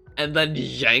confused, and then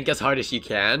yank as hard as you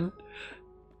can.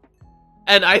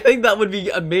 And I think that would be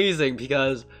amazing,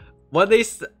 because when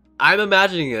I'm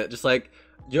imagining it, just like,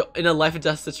 you're in a life and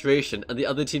death situation, and the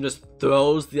other team just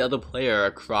throws the other player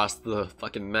across the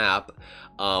fucking map.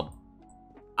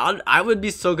 I would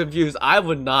be so confused. I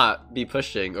would not be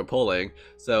pushing or pulling.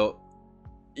 So,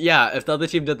 yeah, if the other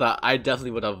team did that, I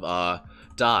definitely would have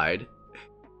died.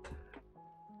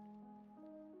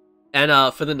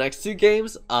 And for the next two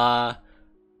games,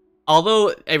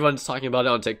 although everyone's talking about it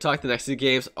on TikTok, the next two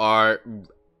games are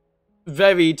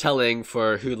very telling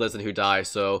for who lives and who dies.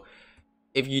 So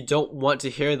if you don't want to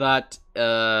hear that,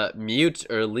 mute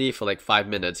or leave for like 5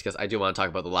 minutes, because I do want to talk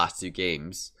about the last two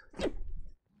games.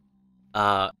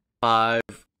 5,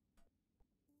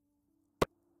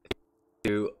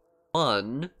 2,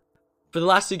 1. For the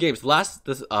last two games, the last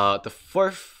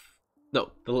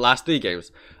three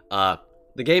games.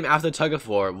 The game after Tug of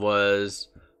War was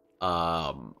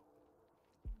oh,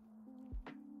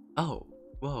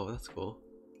 whoa, that's cool.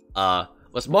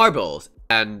 Was Marbles,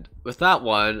 and with that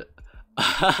one,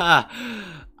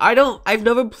 I've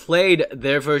never played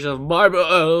their version of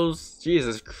Marbles.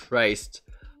 Jesus Christ.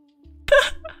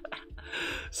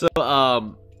 So,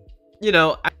 you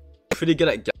know, I'm pretty good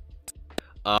at guessing.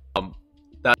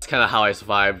 That's kind of how I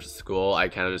survived school. I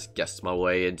kind of just guessed my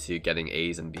way into getting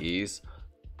A's and B's.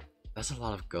 That's a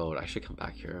lot of gold. I should come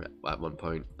back here at one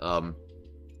point. So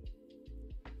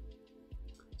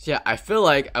yeah, I feel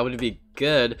like I would be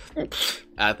good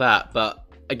at that, but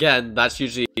again, that's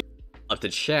usually up to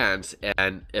chance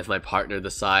and if my partner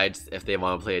decides if they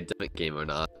want to play a different game or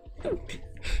not.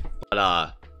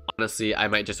 But honestly, I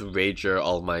might just rager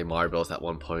all my marbles at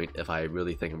one point if I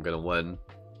really think I'm gonna win.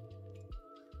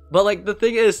 But like the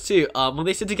thing is too, when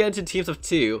they said to get into teams of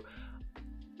 2,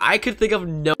 I could think of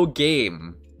no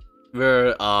game where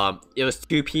it was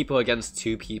 2 people against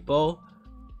 2 people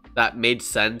that made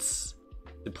sense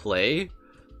to play.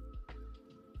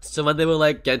 So when they were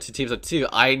like get into teams of 2,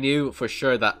 I knew for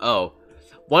sure that, oh,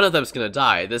 one of them's gonna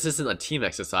die. This isn't a team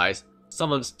exercise.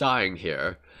 Someone's dying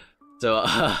here. So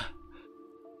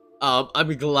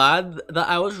I'm glad that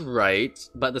I was right,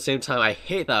 but at the same time I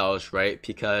hate that I was right,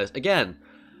 because again,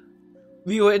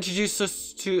 we were introduced to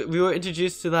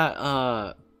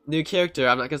that new character.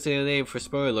 I'm not gonna say the name for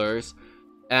spoilers,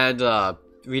 and they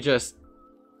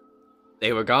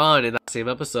were gone in that same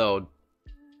episode.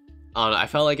 I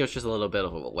felt like it was just a little bit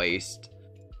of a waste,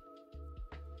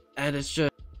 and it's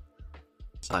just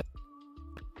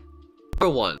number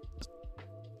 1.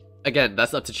 Again,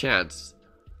 that's up to chance.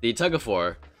 The Tug of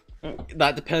War,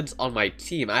 that depends on my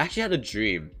team. I actually had a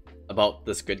dream about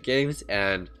the Squid Games,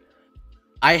 and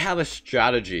I have a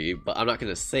strategy, but I'm not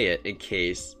gonna say it in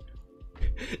case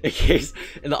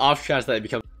in the off chance that it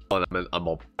becomes fun, I'm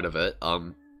all part of it.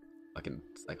 Fucking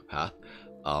psychopath.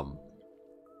 I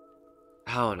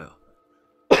don't know.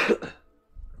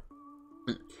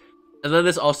 And then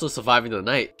there's also surviving the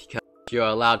night, because you're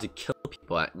allowed to kill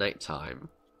people at nighttime.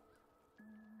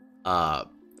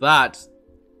 That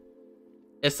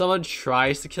if someone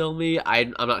tries to kill me,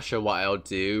 I'm not sure what I'll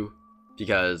do,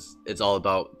 because it's all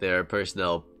about their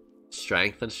personal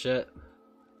strength and shit.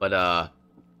 But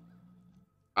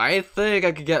I think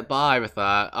I could get by with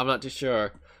that. I'm not too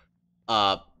sure.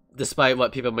 Despite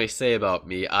what people may say about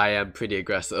me, I am pretty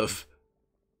aggressive.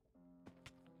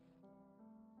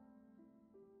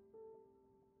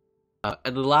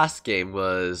 And the last game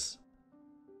was...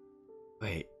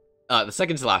 the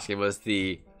second to last game was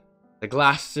the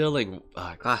glass floor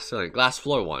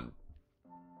one.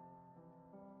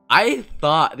 I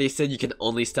thought they said you can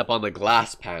only step on the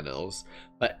glass panels,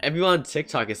 but everyone on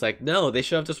TikTok is like, no, they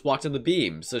should have just walked on the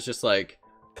beams. So it's just like,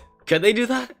 can they do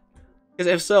that?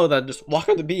 Because if so, then just walk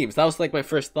on the beams. That was like my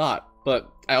first thought,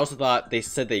 but I also thought they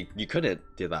said you couldn't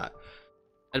do that.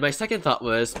 And my second thought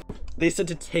was, they said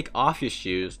to take off your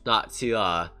shoes, not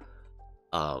to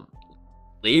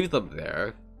leave them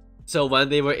there. So when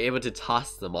they were able to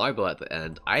toss the marble at the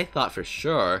end, I thought for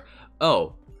sure,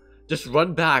 oh, just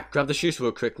run back, grab the shoes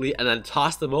real quickly, and then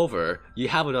toss them over. You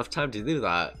have enough time to do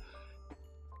that.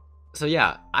 So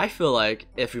yeah, I feel like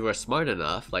if we were smart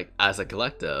enough, like as a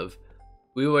collective,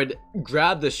 we would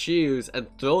grab the shoes and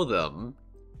throw them.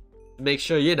 Make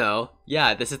sure, you know,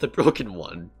 yeah, this is the broken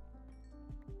one.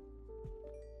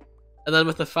 And then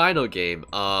with the final game,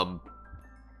 I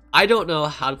don't know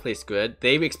how to play Squid.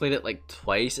 They've explained it like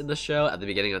twice in the show, at the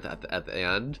beginning and at the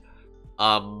end.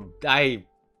 I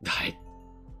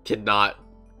cannot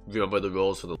remember the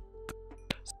rules for the...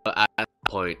 So at that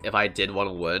point, if I did want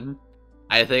to win,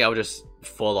 I think I would just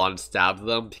full on stab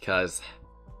them, because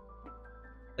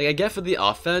like I get for the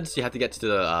offense you have to get to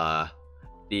the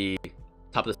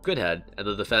top of the squid head, and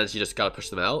the defense you just gotta push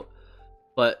them out.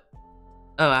 But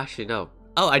oh, actually no.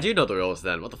 Oh, I do know the rules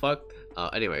then. What the fuck?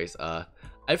 Anyways, I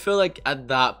feel like at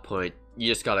that point you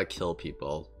just gotta kill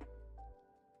people.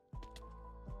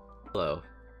 Hello.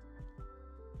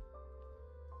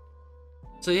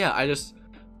 So yeah, this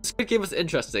game was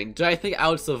interesting. Do I think I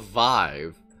would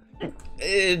survive?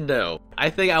 No. I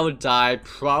think I would die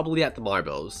probably at the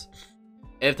marbles.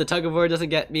 If the tug of war doesn't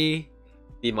get me,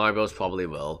 the marbles probably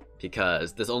will.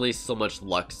 Because there's only so much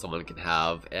luck someone can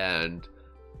have, and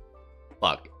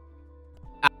fuck.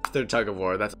 After tug of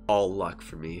war, that's all luck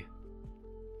for me.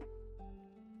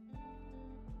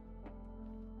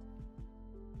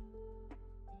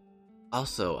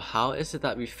 Also, how is it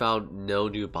that we found no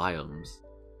new biomes?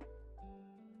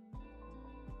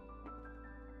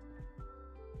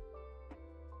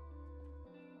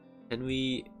 Can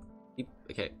we...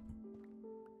 Okay.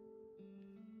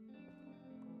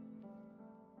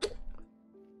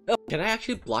 Oh, can I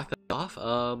actually block that off?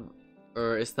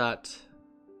 Or is that...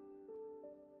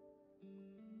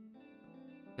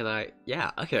 Can I...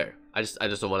 Yeah, okay. I just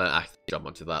don't want to actually jump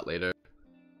onto that later.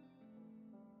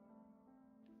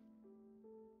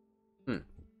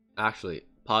 Actually,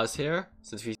 pause here,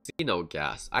 since we see no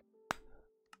gas.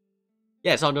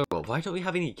 Yeah, it's all normal. Why don't we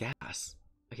have any gas?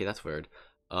 Okay, that's weird.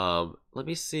 Let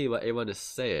me see what everyone is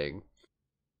saying.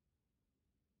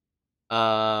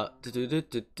 Fair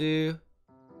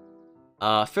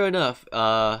enough.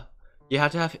 You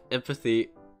have to have empathy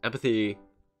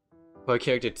for a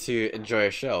character to enjoy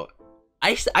a show.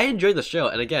 I enjoy the show,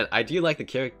 and again, I do like the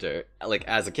character, like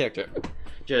as a character.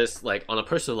 Just like on a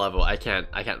personal level, I can't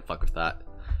fuck with that.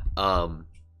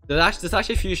 There's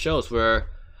actually a few shows where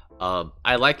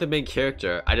I like the main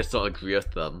character, I just don't agree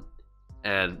with them,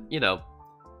 and you know,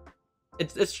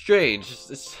 it's strange.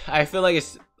 I feel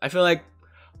like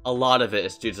a lot of it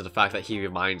is due to the fact that he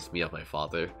reminds me of my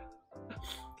father.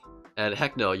 And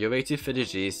heck no, you're way too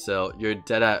fidgety, so you're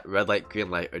dead at red light,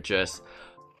 green light, or just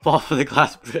fall for the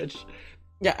glass bridge.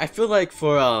 Yeah, I feel like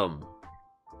for red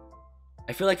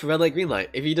light, green light,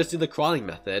 if you just do the crawling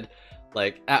method,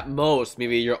 like at most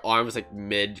maybe your arm is like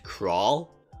mid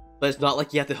crawl, but it's not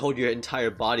like you have to hold your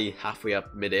entire body halfway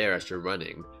up midair as you're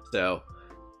running. So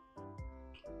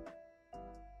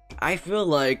I feel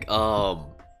like I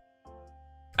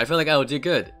would do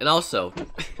good. And also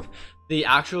the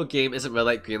actual game isn't red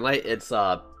light, green light, it's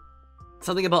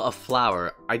something about a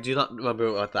flower. I do not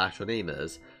remember what the actual name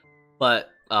is, but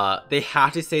they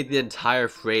have to say the entire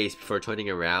phrase before turning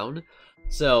around.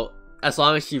 So as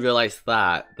long as you realize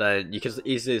that, then you can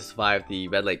easily survive the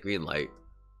red light, green light.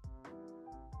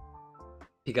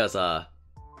 Because that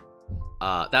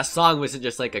song wasn't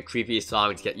just like a creepy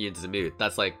song to get you into the mood.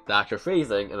 That's like the actual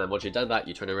phrasing, and then once you've done that,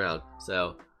 you turn around.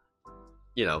 So,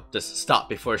 you know, just stop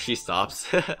before she stops.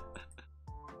 Do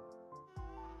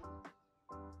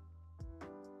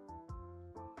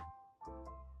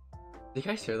you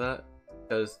guys hear that?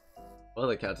 Because one of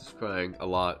the cats is crying a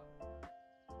lot.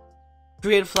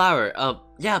 Korean flower.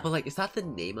 Yeah, but like, is that the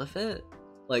name of it?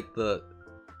 Like the...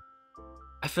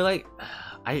 I feel like...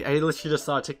 I literally just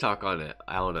saw a TikTok on it.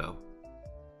 I don't know.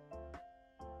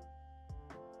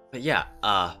 But yeah,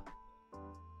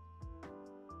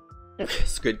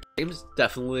 Squid Games,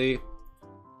 definitely.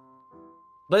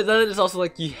 But then it's also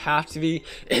like, you have to be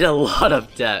in a lot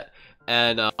of debt.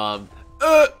 And,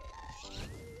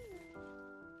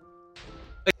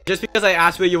 just because I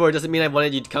asked where you were doesn't mean I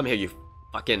wanted you to come here, you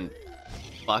fucking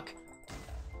fuck.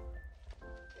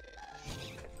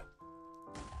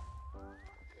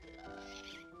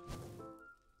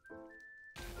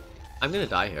 I'm gonna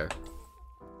die here.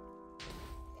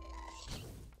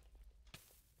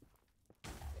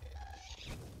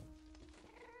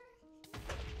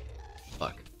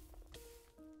 Fuck.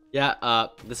 Yeah,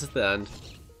 this is the end.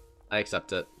 I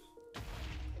accept it.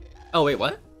 Oh wait,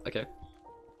 what? Okay.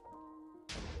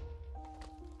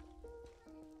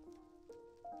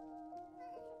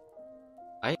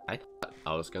 I thought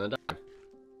I was gonna die.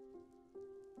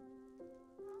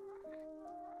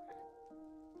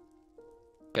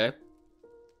 Okay.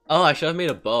 Oh, I should have made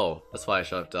a bow. That's why I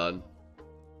should have done.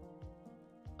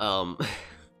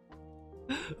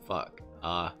 Fuck.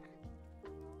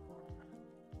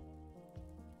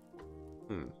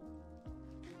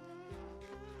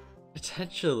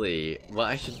 Potentially, what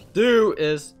I should do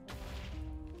is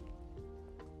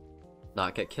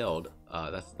not get killed.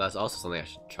 That's also something I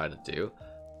should try to do.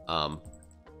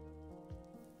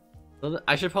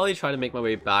 I should probably try to make my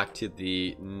way back to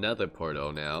the Nether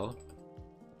portal now.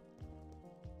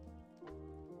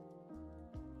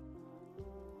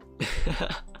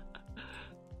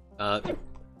 That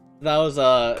was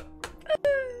about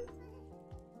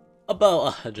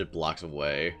 100 blocks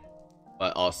away,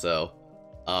 but also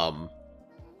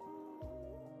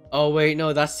oh wait,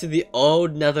 no, that's to the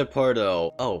old Nether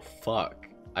portal. Oh fuck.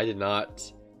 I did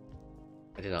not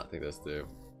think this through.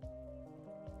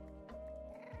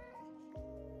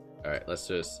 Alright, let's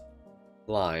just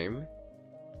climb.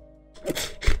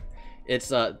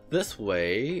 It's this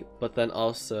way, but then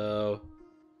also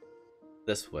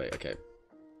this way. Okay.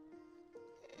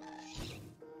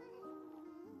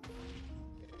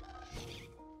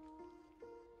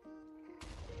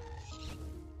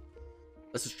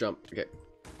 Let's just jump. Okay.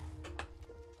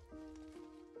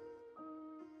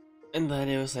 And then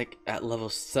it was like at level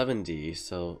 70,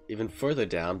 so even further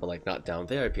down, but like not down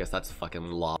there because that's fucking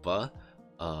lava.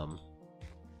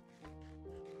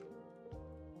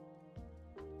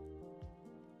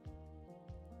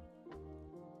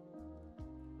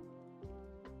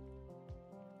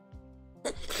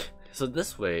 So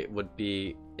this way would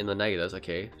be in the negatives.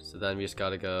 Okay, so then we just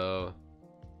gotta go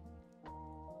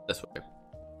this way.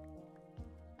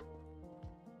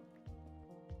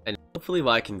 And hopefully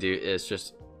what I can do is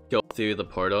just go through the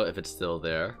portal if it's still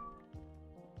there.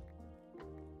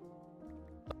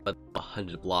 But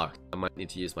 100 blocks, I might need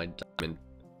to use my diamond.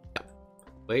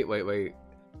 Wait.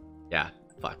 Yeah,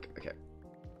 fuck, okay.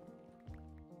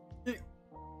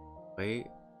 Wait,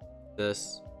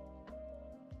 this.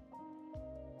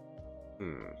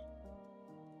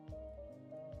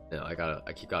 No, I gotta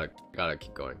keep going.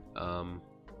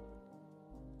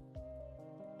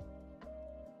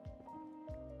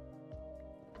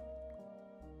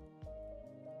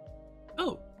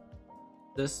 Oh,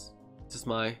 this is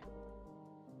my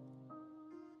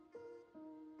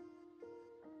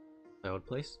old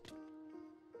place.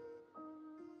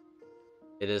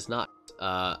 It is not.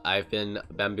 I've been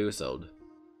bamboozled.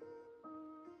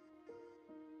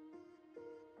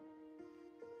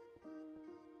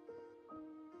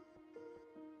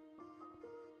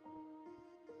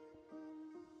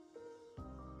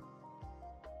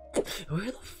 Where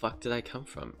the fuck did I come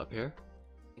from? Up here?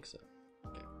 I think so.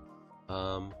 Okay.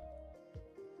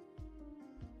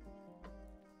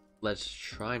 Let's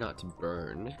try not to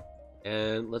burn.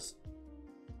 And let's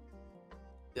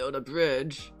build a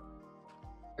bridge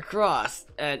across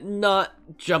and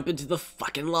not jump into the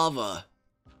fucking lava.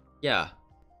 Yeah.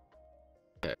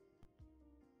 Okay.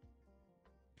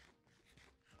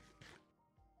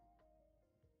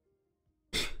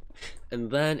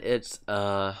 And then it's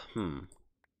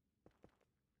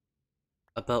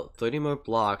about 30 more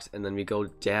blocks, and then we go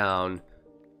down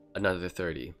another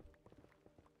 30.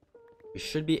 We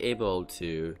should be able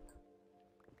to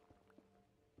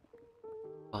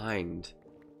find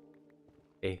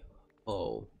a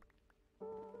hole.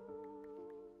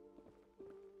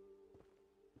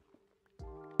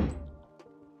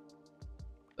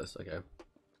 That's okay.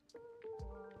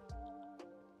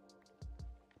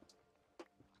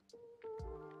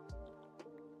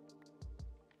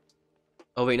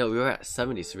 Oh wait, no, we were at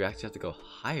 70, so we actually have to go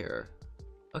higher.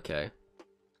 Okay.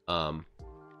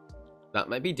 That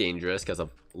might be dangerous because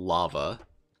of lava.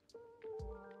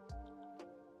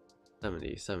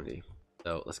 70.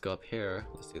 So let's go up here.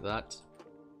 Let's do that.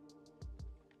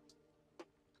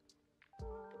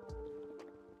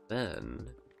 Then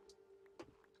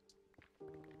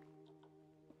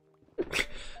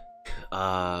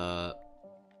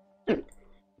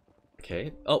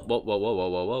okay. Oh,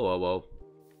 whoa.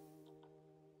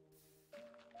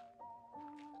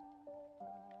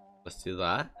 Let's do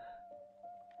that.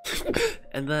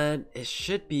 And then it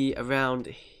should be around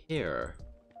here.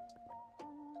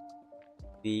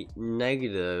 The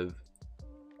negative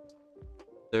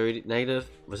 30,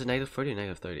 was it negative 40 or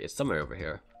negative 30? It's somewhere over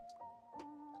here.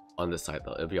 On this side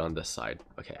though, it'll be on this side.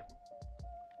 Okay.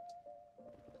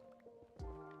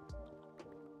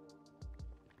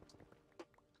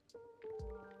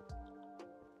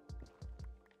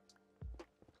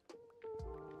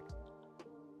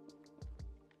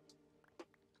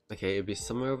 Okay, it'd be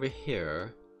somewhere over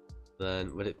here.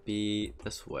 Then would it be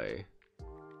this way?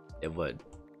 It would.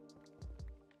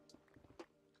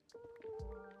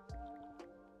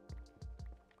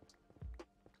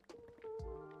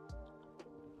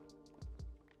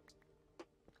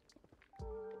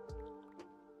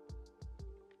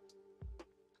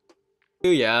 Oh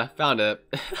yeah, found it.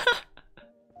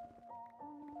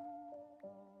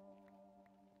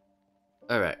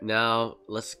 Alright, now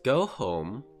let's go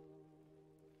home.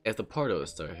 If the portal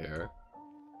is still here.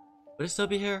 Would it still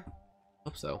be here?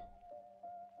 Hope so.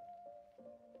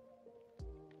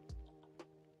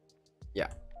 Yeah.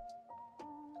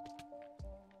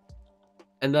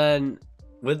 And then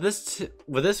would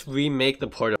this remake the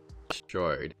portal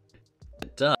destroyed?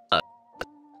 It does.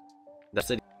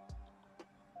 That's it.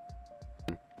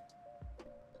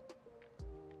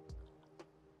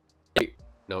 Wait,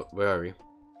 no, where are we?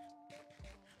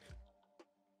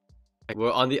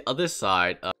 We're on the other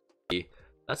side of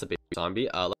that's a big zombie.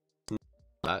 Let's not do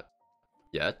that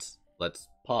yet. Let's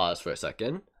pause for a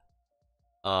second.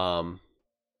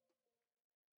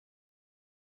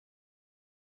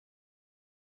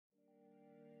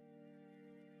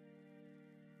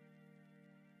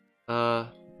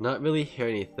 Not really hear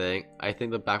anything. I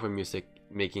think the background music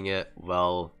making it,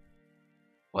 well...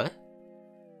 What?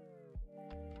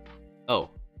 Oh,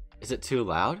 is it too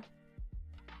loud?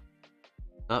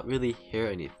 Not really hear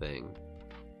anything.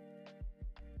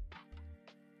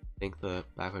 I think the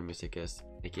background music is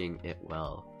making it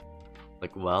well.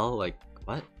 Like, well? Like,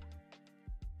 what?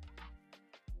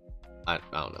 I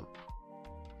don't know.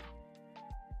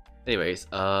 Anyways,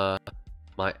 my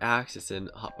axe is in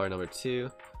hotbar number 2.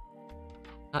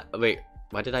 Wait,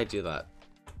 why did I do that?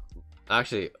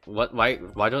 Actually, why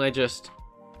don't I just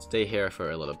stay here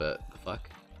for a little bit? The fuck?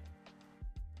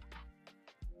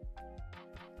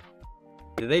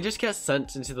 Did they just get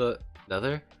sent into the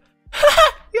nether?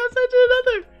 You got sent to the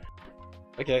nether!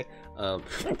 Okay,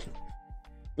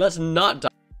 let's not die,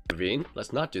 Ravine.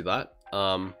 Let's not do that.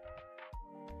 So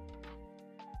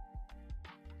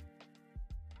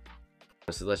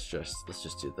let's just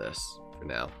do this for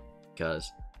now,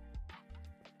 because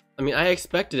I mean, I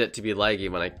expected it to be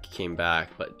laggy when I came back,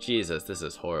 but Jesus, this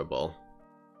is horrible.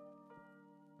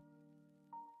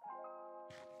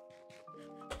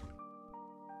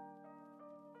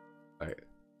 Alright.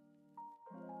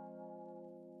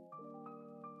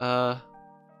 Oh,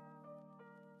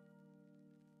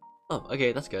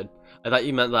 okay, that's good. I thought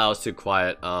you meant that I was too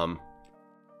quiet,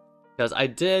 because I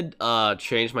did,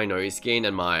 change my noise gain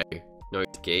and my noise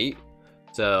gate,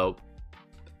 so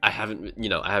I haven't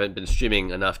been streaming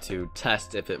enough to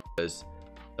test if it was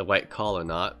the right call or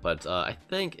not, but I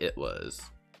think it was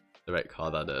the right call,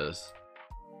 that is.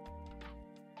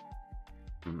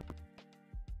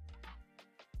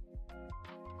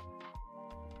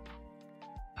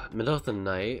 Middle of the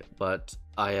night, but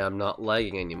I am not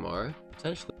lagging anymore.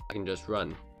 Essentially, I can just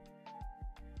run.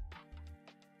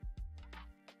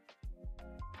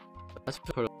 That's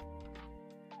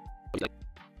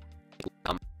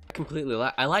completely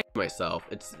I like myself.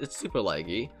 It's super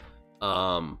laggy.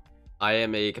 I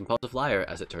am a compulsive liar,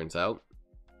 as it turns out.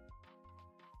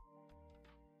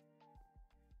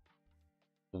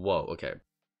 Whoa, okay.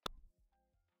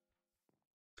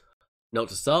 Note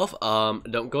to self,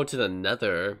 don't go to the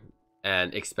nether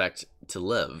and expect to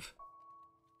live.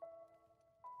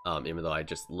 Even though I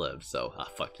just lived, so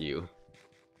fuck you.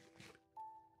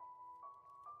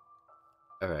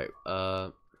 Alright,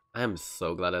 I am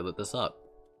so glad I lit this up.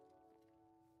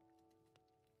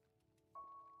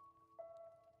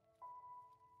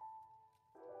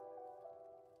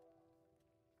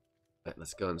 Alright,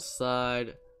 let's go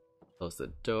inside, close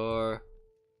the door,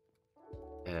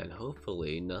 and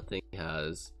hopefully nothing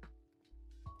has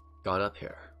gone up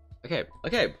here. Okay,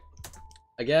 okay.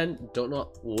 Again, do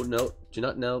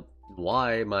not know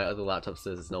why my other laptop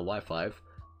says there's no Wi-Fi.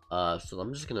 So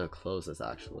I'm just gonna close this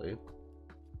actually.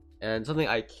 And something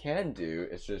I can do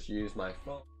is just use my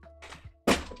phone.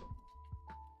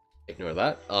 Ignore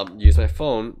that. Use my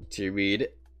phone to read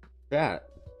chat.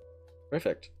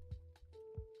 Perfect.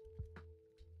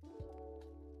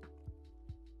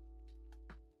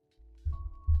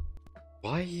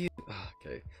 Why you?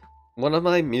 Okay. One of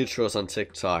my mutuals on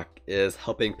TikTok is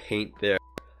helping paint their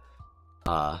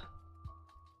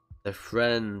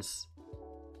friend's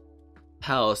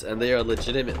house, and they are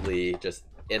legitimately just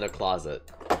in a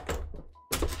closet.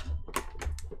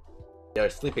 They are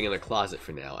sleeping in a closet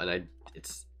for now, and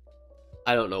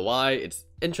I don't know why. It's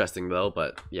interesting though,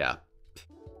 but yeah.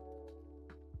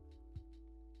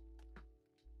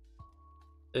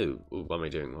 Ooh, what am I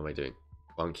doing? What am I doing?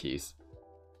 Wrong keys.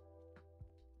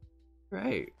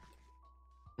 Right.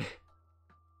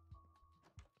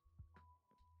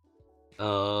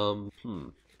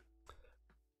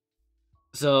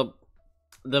 So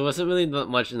there wasn't really that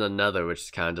much in the nether, which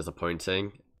is kind of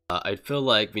disappointing. I feel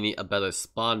like we need a better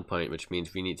spawn point, which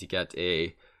means we need to get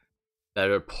a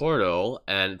better portal,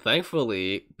 and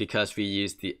thankfully, because we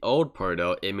used the old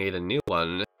portal, it made a new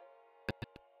one.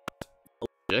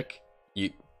 Logic. You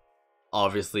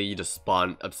just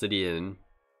spawn obsidian.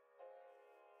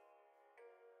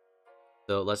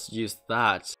 So let's use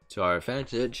that to our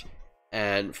advantage,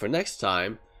 and for next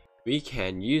time, we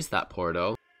can use that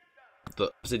portal,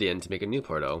 the obsidian, to make a new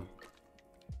portal.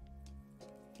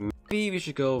 Maybe we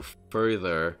should go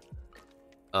further.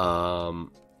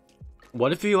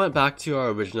 What if we went back to our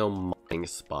original mining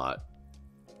spot?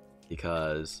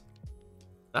 Because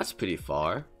that's pretty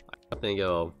far. I don't think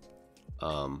it'll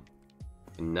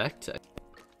connect.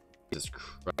 Jesus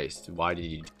Christ, why did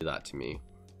you do that to me?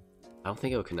 I don't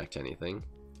think it will connect to anything.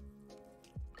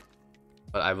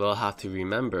 But I will have to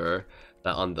remember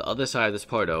that on the other side of this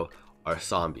portal are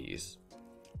zombies.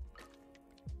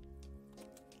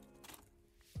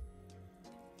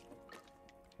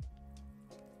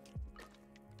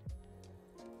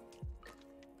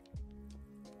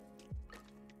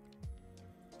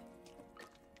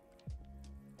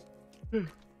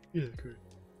 Yeah, great.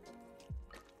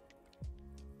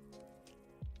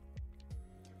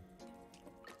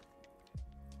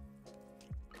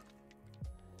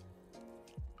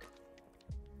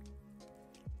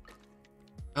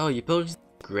 Oh, you built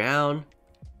ground?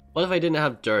 What if I didn't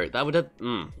have dirt? That would have...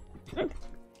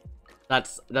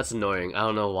 That's annoying. I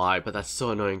don't know why, but that's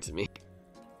so annoying to me.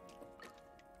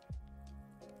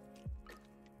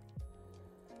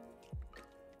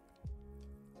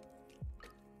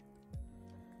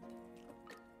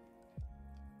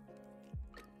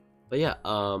 But yeah,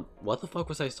 what the fuck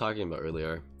was I talking about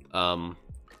earlier?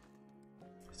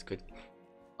 It's good.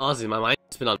 Honestly, my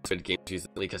mind's been on Squid Games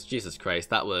recently, because Jesus Christ,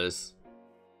 that was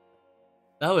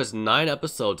 9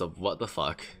 episodes of what the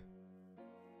fuck.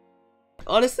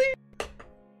 Honestly,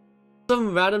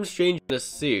 some random stranger in a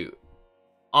suit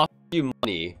offer you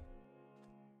money.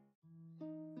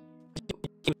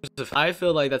 I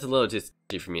feel like that's a little too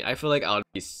sketchy for me. I feel like I'll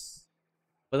be...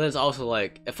 But then it's also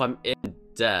like, if I'm in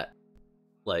debt,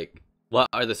 like, what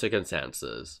are the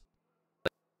circumstances?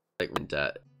 Like in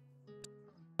debt.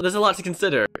 There's a lot to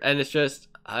consider, and it's just,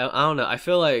 I don't know, I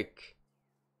feel like...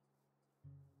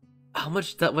 How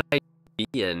much debt would I be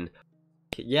in?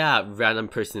 Yeah, random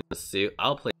person in a suit,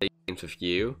 I'll play games with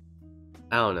you.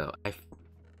 I don't know,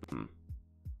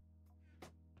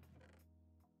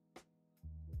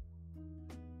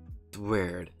 It's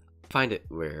weird. I find it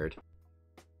weird.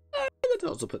 Let's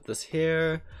also put this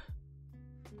here.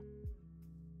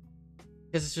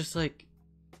 Because it's just like,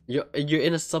 you're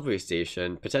in a subway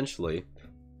station, potentially.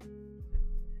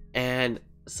 And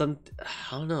I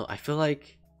don't know, I feel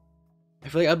like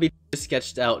I'd be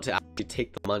sketched out to actually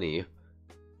take the money.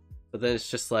 But then it's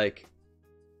just like,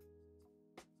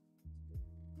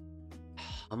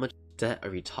 how much debt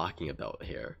are we talking about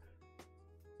here?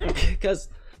 Because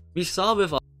we saw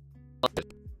with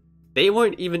they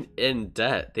weren't even in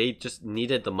debt, they just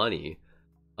needed the money.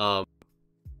 I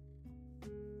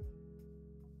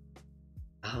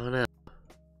don't know.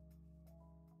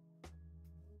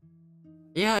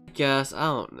 Yeah, I guess, I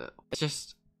don't know. It's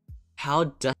just, how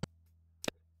desperate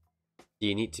do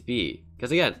you need to be?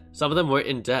 Because again, some of them weren't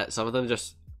in debt, some of them they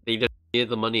just needed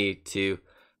the money to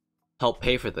help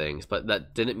pay for things, but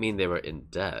that didn't mean they were in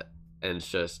debt. And it's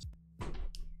just,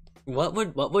 what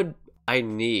would I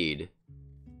need?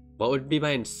 What would be my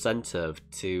incentive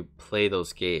to play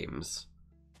those games?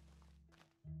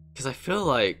 Because I feel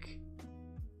like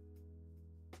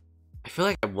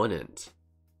I wouldn't.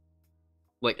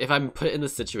 Like, if I'm put in the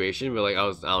situation where, like, I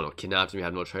don't know, kidnapped and we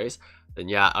have no choice, then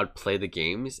yeah, I'd play the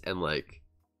games and, like,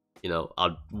 you know,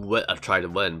 I'd try to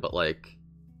win, but, like,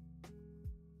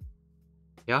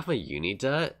 get off my uni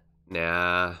debt?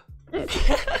 Nah.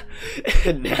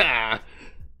 Nah.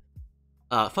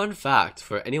 Fun fact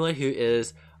for anyone who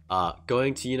is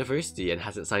going to university and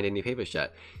hasn't signed any papers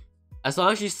yet, as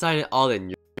long as you sign it all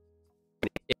in, if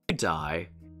you die,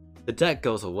 the debt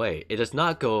goes away. It does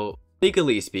not go,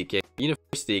 legally speaking,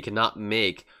 university cannot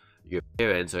make your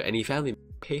parents or any family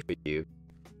pay for you.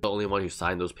 The only one who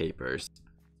signed those papers.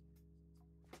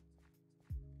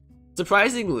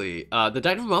 Surprisingly, the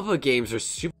Danganronpa games are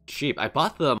super cheap. I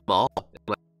bought them all.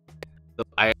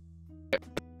 I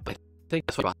think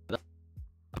that's what I bought them.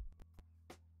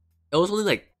 It was only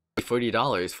like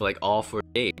 $40 for like all 4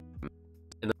 games.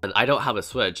 And then I don't have a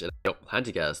Switch, and I don't plan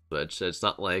to get a Switch, so it's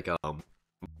not like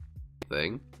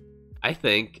thing. I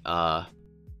think I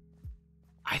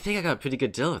got a pretty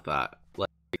good deal with that. Like,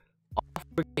 all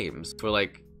 4 games for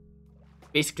like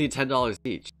basically $10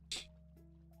 each.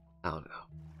 I don't know.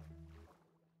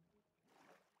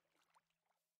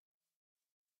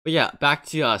 But yeah, back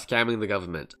to scamming the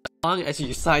government. As long as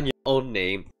you sign your own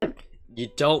name, you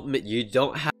don't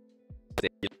have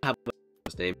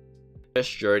a name,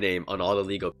 just your name on all the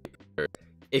legal papers.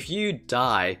 If you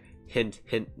die, hint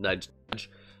hint nudge nudge,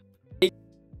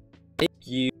 make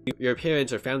your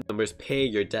parents or family members pay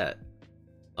your debt.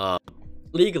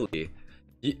 Legally,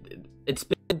 it's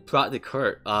been brought to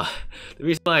court. The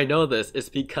reason why I know this is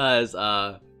because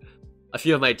a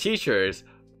few of my teachers,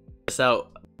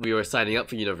 we were signing up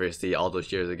for university all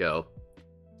those years ago.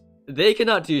 They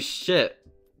cannot do shit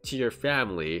to your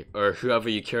family or whoever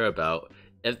you care about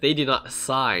if they do not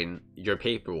sign your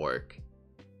paperwork.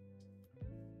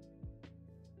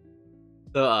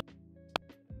 So I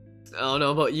don't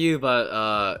know about you,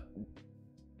 but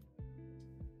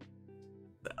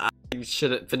I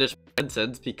shouldn't finish my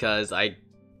sentence because I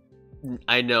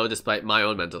know, despite my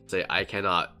own mental state, I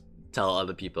cannot tell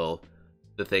other people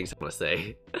the things I want to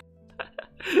say.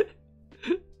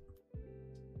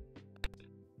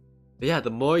 But yeah, the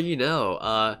more you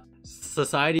know,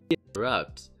 society is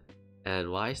corrupt. And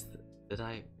why did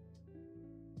I...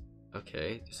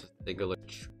 Okay, just a singular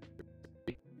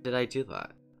tree. Did I do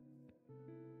that?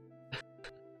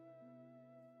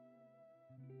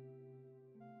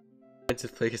 To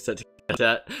play cassette to get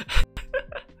that.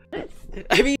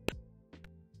 I mean,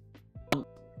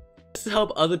 this to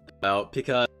help other people out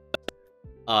because,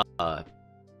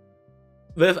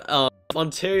 with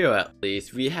Ontario at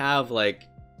least, we have like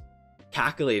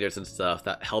calculators and stuff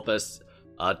that help us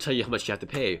tell you how much you have to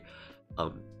pay.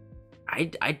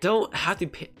 I don't have to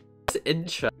pay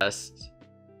interest.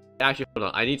 Actually, hold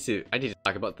on. I need to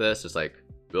talk about this just like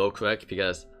real quick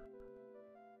because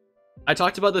I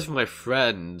talked about this with my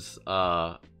friends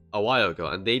a while ago,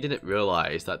 and they didn't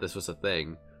realize that this was a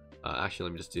thing. Actually,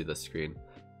 let me just do this screen.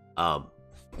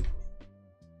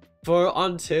 For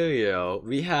Ontario,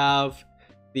 we have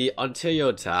the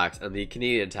Ontario tax and the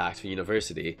Canadian tax for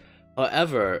university.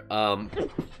 However,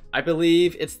 I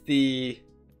believe it's the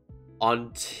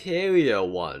Ontario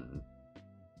one.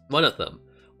 One of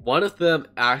them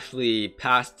actually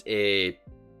passed a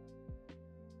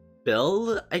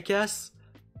bill, I guess,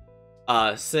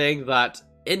 saying that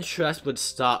interest would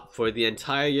stop for the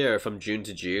entire year from June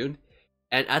to June,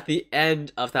 and at the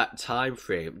end of that time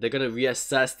frame, they're going to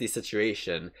reassess the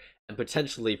situation and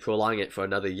potentially prolong it for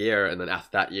another year, and then after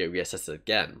that year, reassess it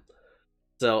again.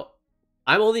 So,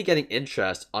 I'm only getting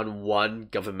interest on one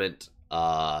government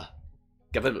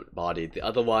body. The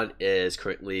other one is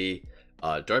currently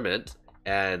dormant,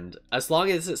 and as long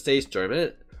as it stays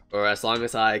dormant, or as long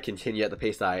as I continue at the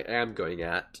pace that I am going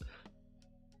at,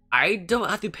 I don't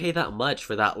have to pay that much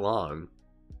for that long.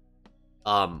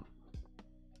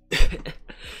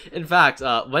 In fact,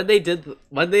 when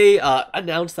they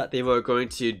announced that they were going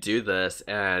to do this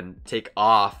and take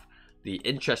off the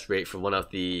interest rate for one of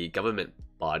the government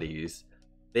bodies,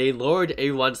 they lowered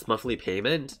everyone's monthly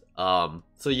payment.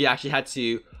 So you actually had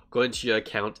to go into your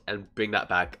account and bring that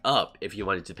back up if you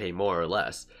wanted to pay more or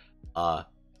less.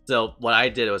 So what I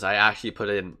did was I actually put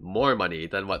in more money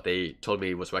than what they told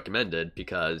me was recommended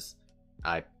because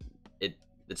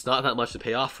it's not that much to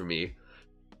pay off for me.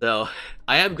 So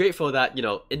I am grateful that, you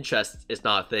know, interest is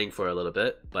not a thing for a little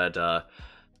bit, but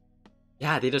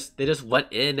yeah, they just went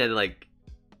in and like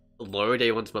lowered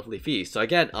everyone's monthly fee. So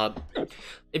again,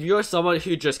 if you're someone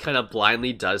who just kind of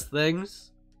blindly does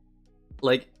things,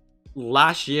 like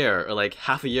last year or like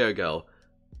half a year ago,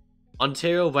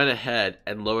 Ontario went ahead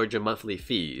and lowered your monthly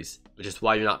fees, which is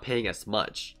why you're not paying as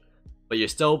much, but you're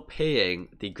still paying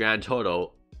the grand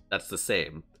total that's the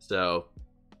same. So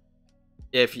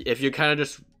if you're kind of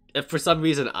just, if for some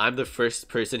reason I'm the first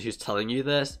person who's telling you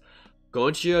this, go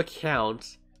into your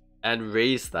account and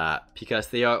raise that, because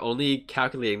they are only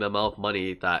calculating the amount of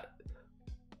money that,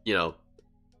 you know,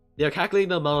 they're calculating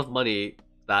the amount of money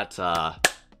that,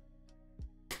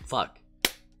 fuck,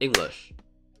 English.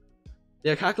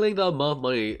 They're calculating the amount of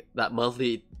money that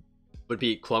monthly would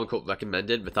be quote-unquote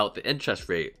recommended without the interest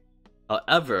rate.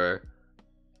 However,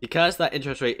 because that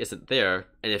interest rate isn't there,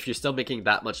 and if you're still making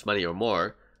that much money or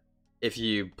more, if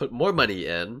you put more money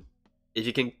in, if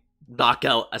you can knock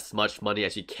out as much money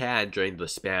as you can during the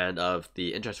span of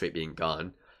the interest rate being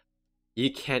gone,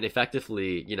 you can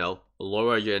effectively, you know,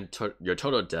 lower your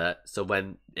total debt. So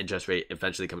when interest rate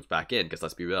eventually comes back in, because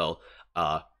let's be real,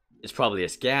 it's probably a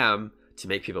scam to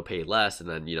make people pay less and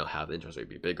then, you know, have the interest rate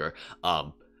be bigger.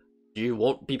 You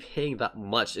won't be paying that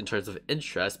much in terms of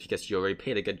interest because you already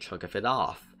paid a good chunk of it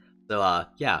off. So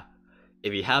yeah,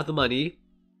 if you have the money,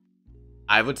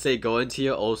 I would say go into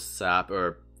your OSAP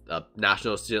or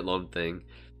National Student Loan thing.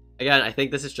 Again, I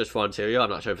think this is just for Ontario. I'm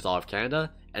not sure if it's all of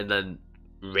Canada, and then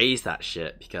raise that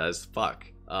shit because fuck,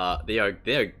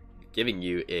 they're giving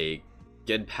you a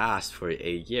good pass for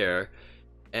a year,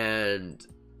 and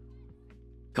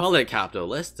call it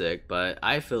capitalistic, but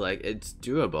I feel like it's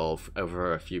doable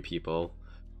over a few people.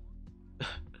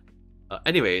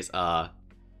 Anyways,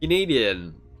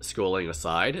 Canadian schooling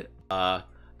aside,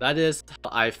 that is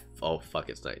how oh fuck,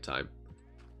 it's nighttime.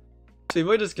 So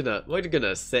we're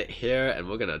gonna sit here and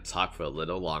we're gonna talk for a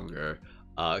little longer,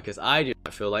 because I do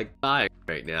not feel like dying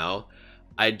right now.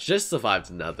 I just survived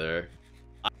another.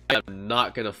 I am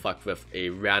not gonna fuck with a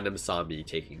random zombie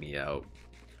taking me out.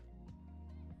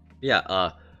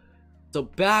 Yeah, so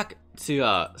back to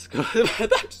back to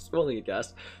scrolling, I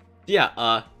guess.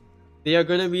 Yeah, they are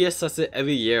gonna reassess it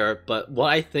every year, but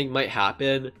what I think might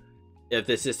happen if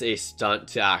this is a stunt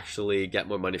to actually get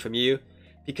more money from you,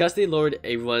 because they lowered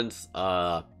everyone's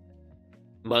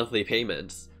monthly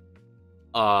payments,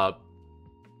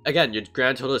 again, your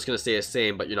grand total is going to stay the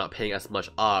same, but you're not paying as much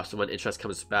off, so when interest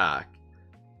comes back,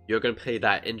 you're going to pay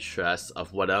that interest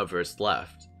of whatever is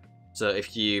left. So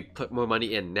if you put more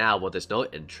money in now while there's no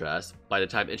interest, by the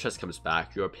time interest comes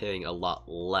back, you're paying a lot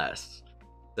less.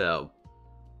 So,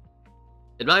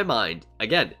 in my mind,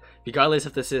 again, regardless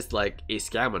if this is like a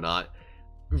scam or not,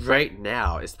 right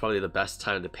now is probably the best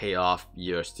time to pay off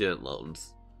your student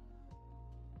loans.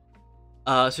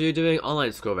 So you're doing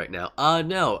online school right now?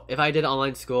 No. If I did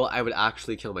online school, I would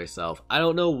actually kill myself. I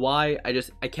don't know why.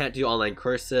 I can't do online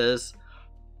courses.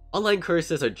 Online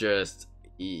courses are just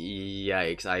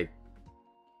yikes.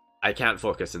 I can't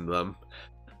focus in them.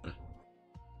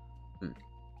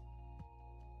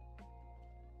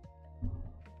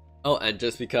 Oh, and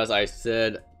just because I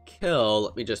said kill,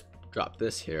 let me just drop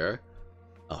this here.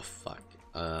 Oh fuck.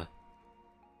 Let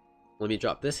me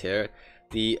drop this here.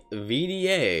 The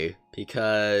VDA,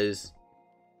 because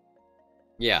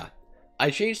yeah, I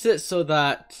changed it so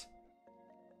that,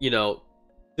 you know,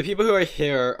 the people who are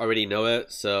here already know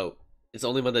it, so it's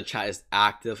only when the chat is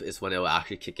active is when it will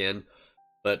actually kick in.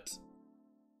 But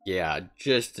yeah,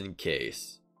 just in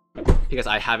case, because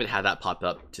I haven't had that pop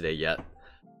up today yet.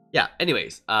 Yeah,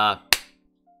 anyways,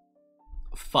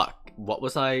 fuck, what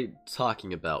was I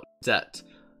talking about? Debt.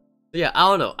 Yeah, I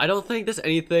don't know. I don't think there's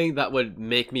anything that would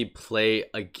make me play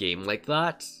a game like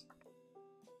that.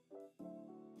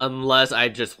 Unless I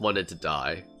just wanted to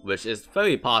die, which is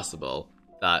very possible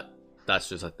that that's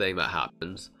just a thing that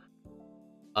happens.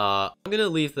 I'm gonna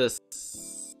leave this.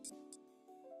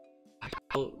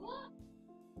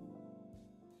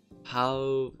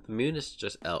 How the moon is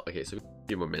just out. Okay, so a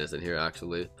few more minutes in here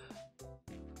actually.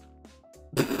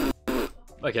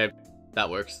 Okay, that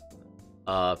works.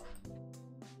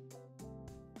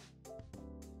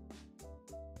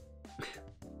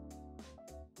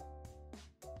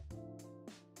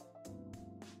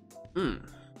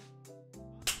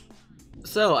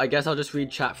 So I guess I'll just read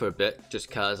chat for a bit,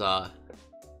 just cause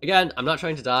again, I'm not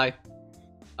trying to die.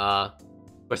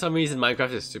 For some reason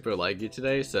Minecraft is super laggy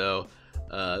today, so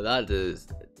that is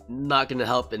not gonna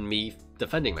help in me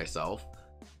defending myself.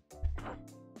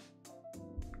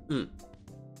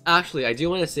 Actually, I do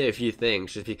want to say a few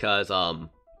things just because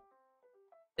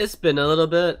it's been a little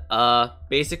bit.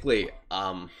 Basically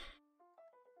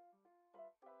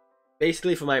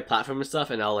for my platform and stuff,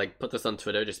 and I'll like put this on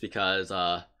Twitter just because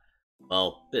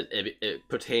well, it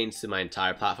pertains to my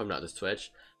entire platform, not just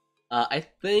Twitch. I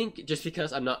think just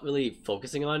because I'm not really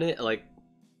focusing on it, like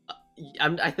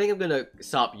I think I'm gonna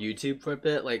stop YouTube for a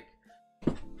bit. Like,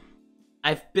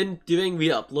 I've been doing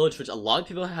re-uploads, which a lot of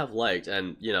people have liked,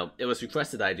 and you know, it was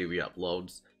requested that I do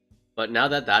re-uploads. But now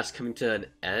that that's coming to an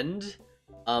end,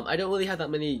 I don't really have that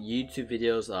many YouTube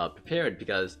videos prepared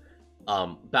because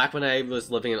back when I was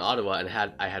living in Ottawa and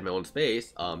I had my own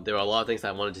space, there were a lot of things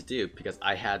I wanted to do because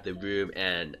I had the room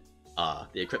and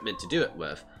the equipment to do it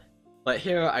with. But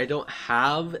here I don't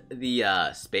have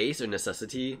the space or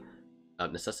necessities.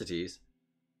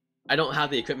 I don't have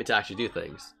the equipment to actually do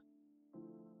things.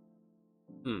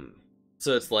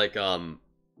 So it's like I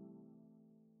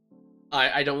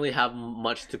don't really have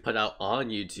much to put out on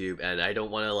YouTube, and I don't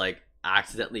want to like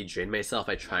accidentally drain myself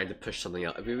by trying to push something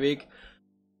out every week.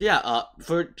 Yeah,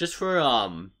 just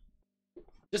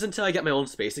until I get my own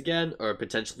space again, or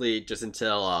potentially just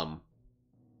until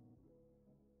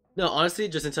no, honestly,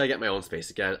 just until I get my own space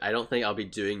again. I don't think I'll be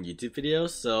doing YouTube videos,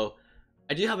 so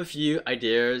I do have a few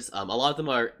ideas. A lot of them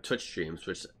are Twitch streams,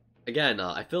 which again,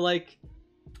 I feel like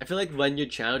when your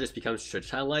channel just becomes Twitch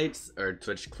highlights or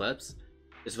Twitch clips,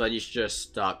 is when you should just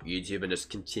stop YouTube and just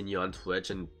continue on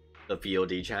Twitch and the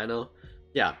VOD channel.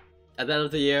 Yeah, at the end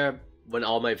of the year, when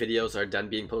all my videos are done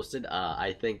being posted,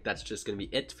 I think that's just gonna be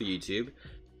it for YouTube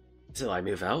until I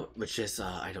move out, which is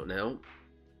I don't know.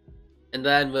 And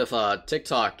then with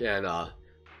TikTok and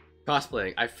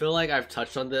cosplaying, I feel like I've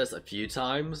touched on this a few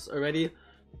times already,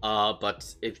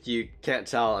 but if you can't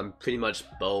tell, I'm pretty much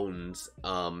bones.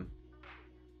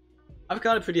 I've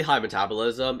got a pretty high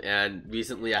metabolism, and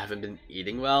recently I haven't been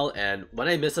eating well, and when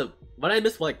I miss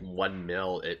like 1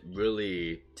 meal, it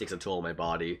really takes a toll on my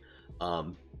body.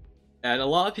 And a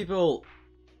lot of people,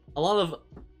 a lot of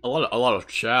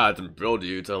chads and bro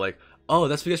dudes are like, oh,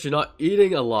 that's because you're not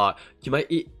eating a lot. You might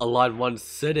eat a lot in one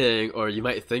sitting, or you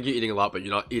might think you're eating a lot, but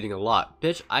you're not eating a lot.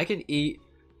 Bitch, I can eat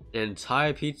an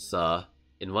entire pizza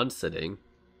in one sitting,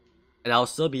 and I'll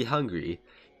still be hungry.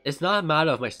 It's not a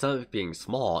matter of my stomach being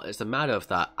small, it's a matter of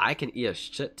that I can eat a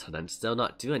shit ton and still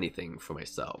not do anything for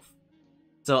myself.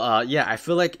 So, yeah, I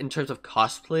feel like in terms of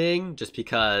cosplaying, just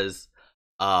because,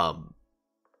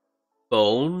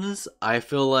 Bones, I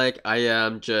feel like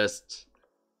I'm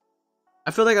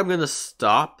gonna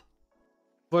stop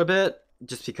for a bit,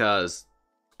 just because,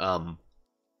 a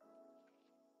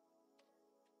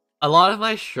lot of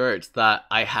my shirts that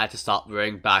I had to stop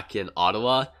wearing back in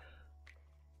Ottawa,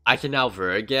 I can now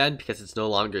wear again because it's no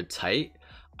longer tight.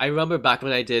 I remember back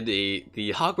when I did the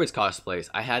Hogwarts cosplays,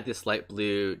 I had this light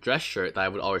blue dress shirt that I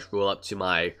would always roll up to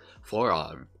my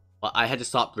forearm. But I had to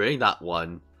stop wearing that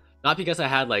one. Not because I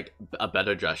had like a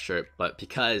better dress shirt, but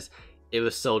because it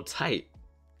was so tight.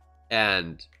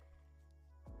 And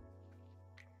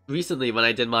recently when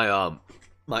I did my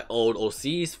my old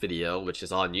OCs video, which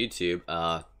is on YouTube,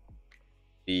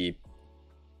 the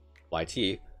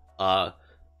YT,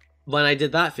 when I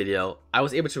did that video, I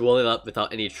was able to roll it up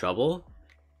without any trouble.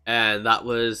 And that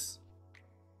was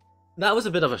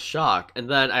a bit of a shock. And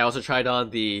then I also tried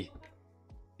on the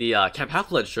Camp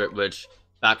Half-Blood shirt, which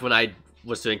back when I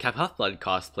was doing Camp Half-Blood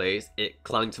cosplays, it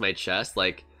clung to my chest.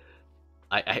 Like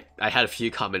I had a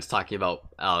few comments talking about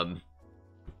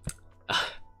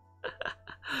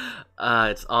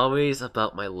it's always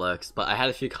about my looks, but I had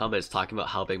a few comments talking about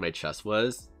how big my chest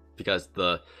was because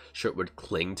the shirt would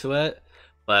cling to it.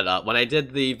 But when I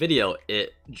did the video,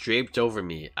 it draped over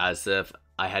me as if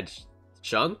I had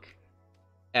shrunk.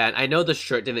 And I know the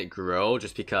shirt didn't grow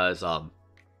just because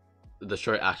the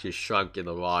shirt actually shrunk in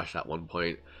the wash at one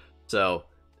point. So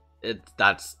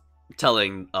that's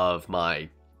telling of my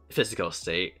physical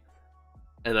state.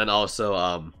 And then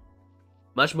also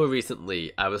much more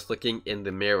recently, I was looking in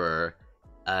the mirror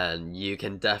and you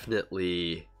can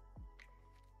definitely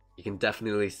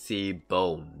see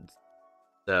bones.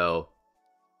 So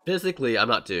physically I'm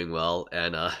not doing well.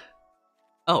 And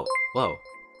oh, whoa.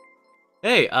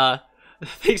 Hey,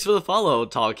 thanks for the follow,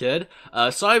 tall kid.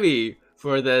 Sorry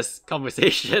for this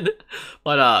conversation,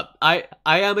 but I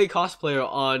am a cosplayer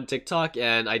on TikTok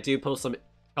and I do post some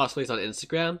cosplays on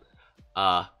Instagram.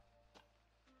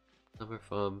 Number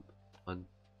from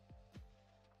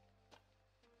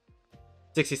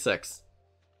 166.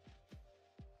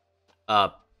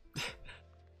 The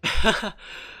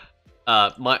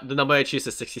number I choose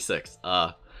is 66.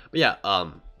 But yeah,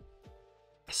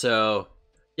 so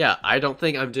yeah, I don't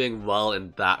think I'm doing well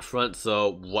in that front,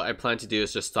 so what I plan to do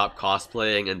is just stop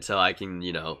cosplaying until I can,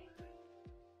 you know,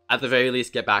 at the very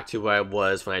least get back to where I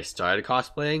was when I started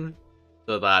cosplaying,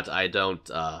 so that I don't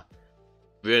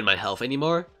ruin my health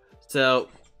anymore. So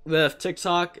with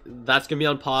TikTok, that's gonna be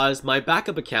on pause. My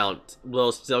backup account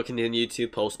will still continue to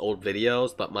post old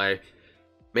videos, but my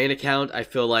main account, I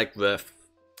feel like with,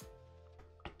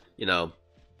 you know,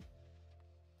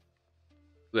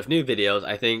 with new videos,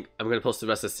 I think I'm gonna post the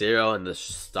rest of Zero and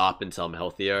just stop until I'm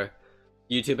healthier.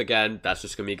 YouTube again, that's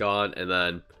just gonna be gone. And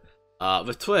then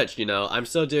with Twitch, you know, I'm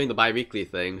still doing the bi-weekly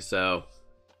thing, so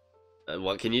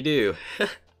what can you do?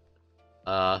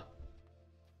 What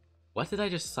did I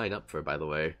just sign up for, by the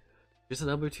way? There's a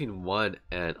number between 1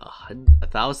 and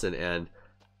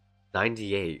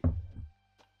 1,098.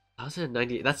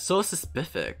 1,098. That's so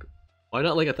specific. Why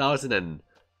not like 1,000 and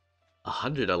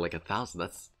 100 or like 1,000?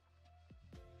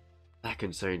 That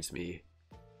concerns me.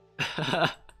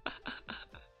 I'm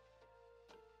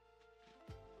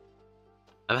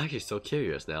actually so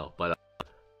curious now, but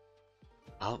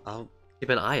I'll keep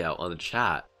an eye out on the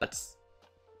chat. That's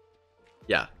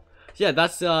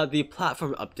that's the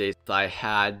platform updates I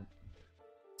had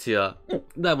to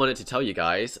that I wanted to tell you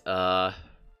guys. I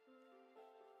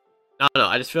don't know.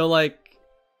 I just feel like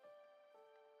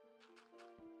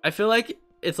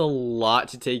it's a lot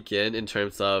to take in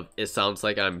terms of it sounds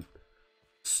like I'm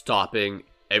stopping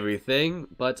everything,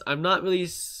 but I'm not really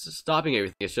stopping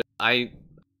everything. It's just I need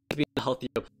to be in a healthier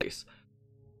place.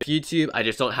 With YouTube, I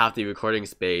just don't have the recording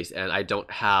space and I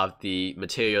don't have the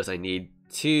materials I need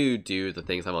to do the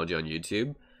things I want to do on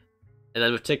YouTube. And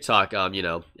then with TikTok, you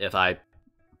know, if I'm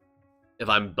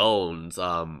Bones,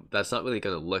 that's not really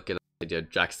gonna look at the idea of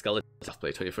Jack Skeleton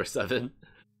cosplay 24/7.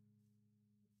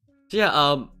 So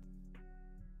yeah,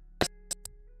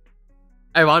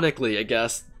 ironically, I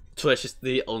guess Twitch is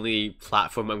the only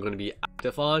platform I'm going to be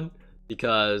active on,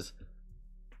 because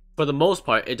for the most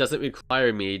part it doesn't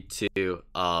require me to you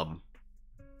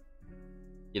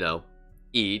know,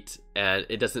 eat, and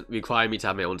it doesn't require me to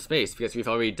have my own space because we've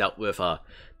already dealt with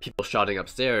people shouting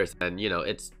upstairs, and you know,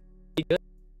 it's pretty good.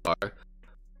 So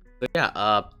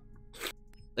yeah,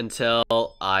 until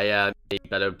I am in a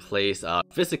better place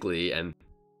physically and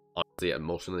honestly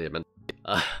emotionally and mentally,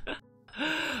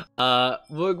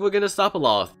 we're gonna stop a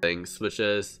lot of things, which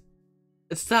is,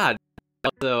 it's sad.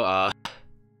 Also, I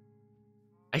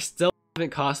still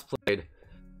haven't cosplayed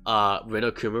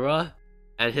Reno Kumura,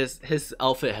 and his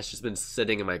outfit has just been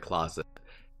sitting in my closet.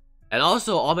 And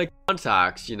also, all my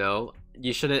contacts, you know,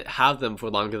 you shouldn't have them for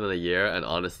longer than a year, and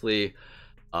honestly,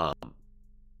 um,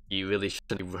 you really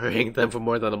shouldn't be wearing them for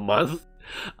more than a month.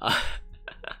 Uh,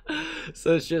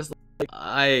 so it's just like,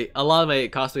 a lot of my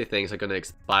cosplay things are gonna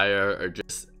expire or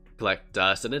just collect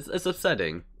dust, and it's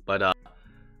upsetting, but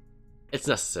it's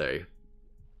necessary.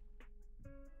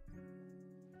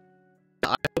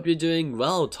 I hope you're doing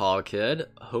well, tall kid.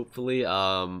 Hopefully,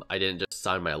 I didn't just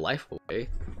sign my life away.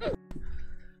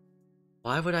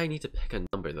 Why would I need to pick a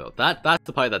number though? That's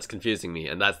the part that's confusing me,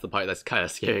 and that's the part that's kind of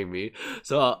scaring me.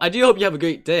 So I do hope you have a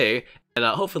great day, and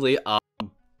hopefully I'm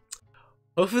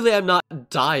not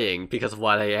dying because of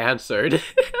what I answered.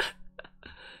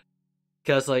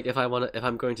 Because like if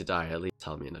I'm going to die, at least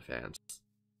tell me in advance.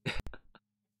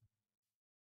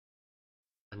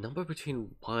 A number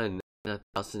between 1 and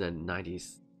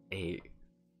 1098.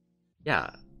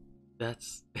 Yeah,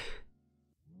 that's.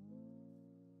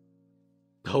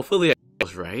 Hopefully I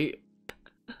was right.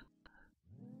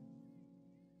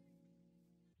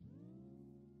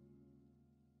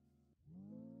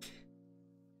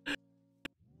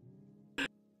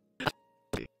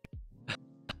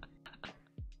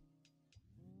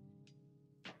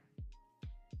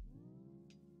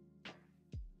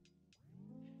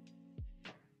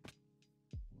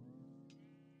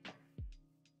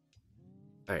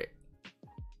 Alright.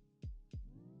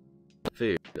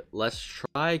 Food. Let's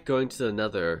try going to the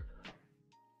Nether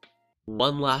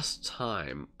one last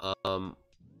time.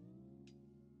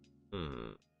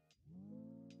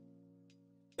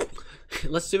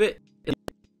 Let's do it.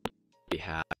 We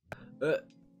have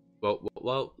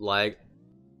well, like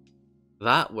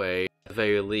that way. At the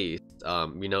very least,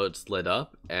 we know it's lit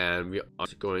up, and we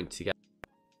aren't going to get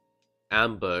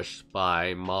ambushed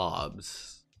by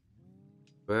mobs.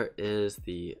 Where is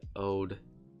the old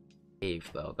cave,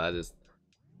 though? That is,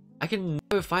 I can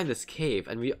never find this cave,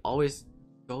 and we always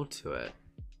go to it.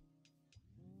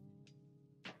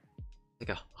 Like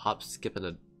a hop, skip, and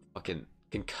a fucking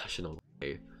concussion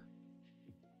away.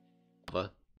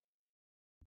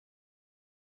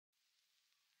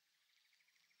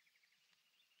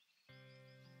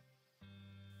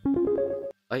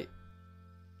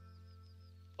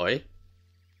 Oi?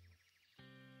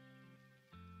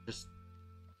 Just...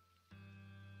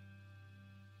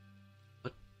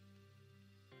 What?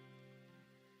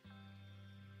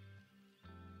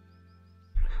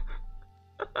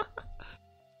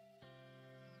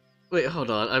 Wait, hold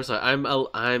on. I'm sorry.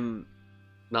 I'm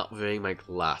not wearing my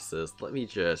glasses. Let me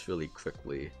just really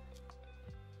quickly.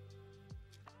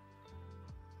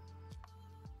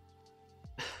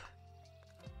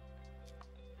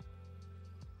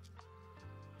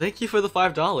 Thank you for the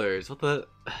 $5. What the?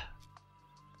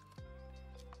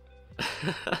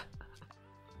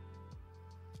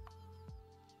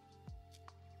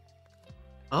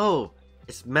 Oh,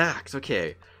 it's Max.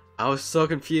 Okay, I was so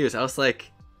confused. I was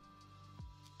like,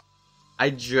 I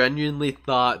genuinely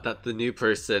thought that the new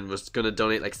person was gonna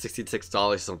donate like $66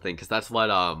 or something, because that's what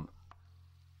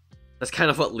that's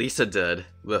kind of what Lisa did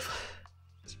with.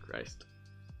 Jesus Christ.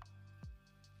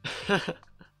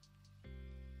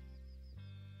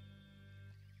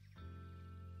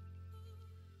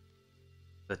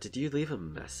 But did you leave a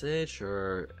message,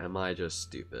 or am I just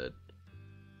stupid?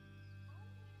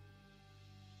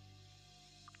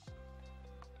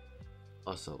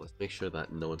 Also, let's make sure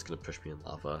that no one's gonna push me in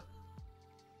lava.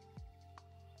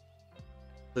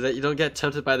 So that you don't get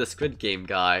tempted by the Squid Game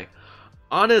guy.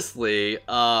 Honestly,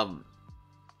 I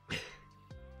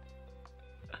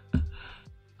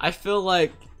feel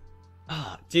like...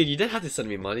 dude, you didn't have to send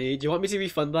me money. Do you want me to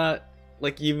refund that?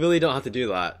 Like, you really don't have to do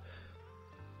that.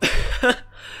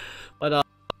 But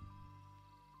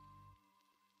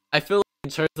I feel like in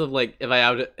terms of like if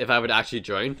I would actually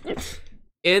join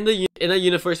in a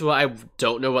universe where I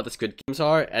don't know what the Squid Games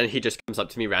are and he just comes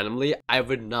up to me randomly, I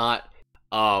would not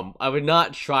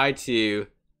try to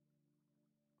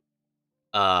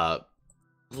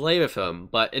play with him.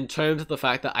 But in terms of the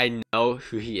fact that I know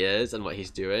who he is and what he's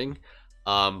doing,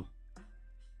 I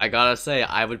gotta say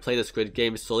I would play the Squid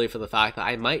Game solely for the fact that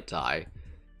I might die.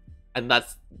 And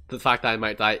that's the fact that I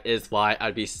might die is why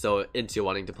I'd be so into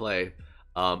wanting to play.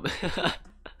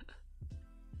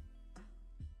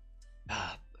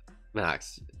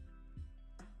 Max.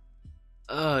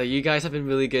 You guys have been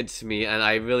really good to me, and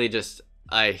I really just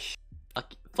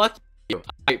fuck you.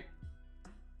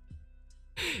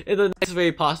 In the nicest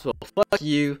way possible. Fuck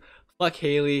you, fuck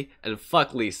Haley, and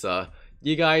fuck Lisa.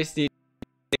 You guys need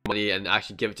money and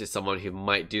actually give it to someone who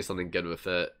might do something good with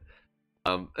it.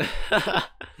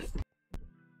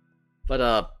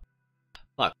 But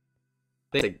fuck.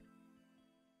 They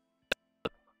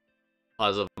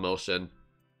positive emotion.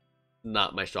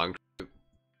 not my strong.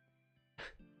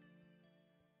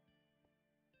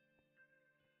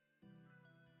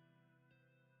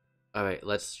 Alright,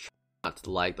 let's try not to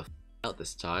lag the out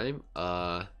this time.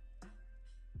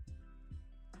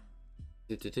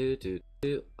 Do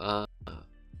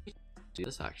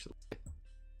this actually.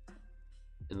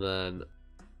 And then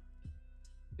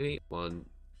 1,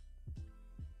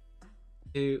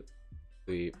 2,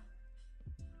 3,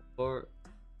 4.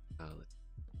 Let's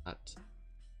that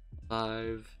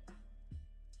 5,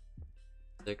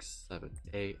 6, 7,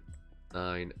 8,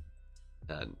 9,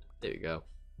 10. There you go.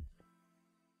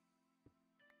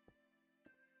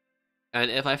 And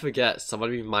if I forget, someone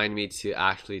remind me to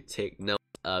actually take note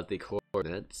of the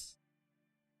coordinates.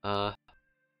 What?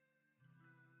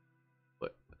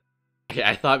 Okay,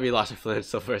 I thought we lost our flint,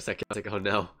 so for a second I was like, oh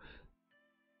no.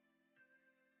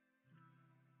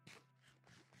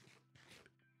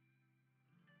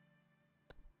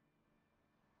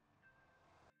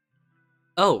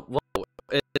 Oh, whoa.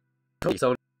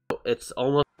 So it's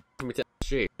almost me to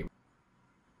stream.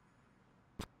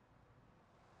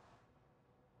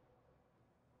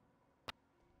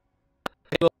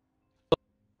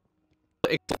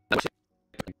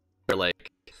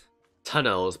 Like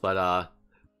tunnels, but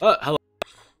oh, hello.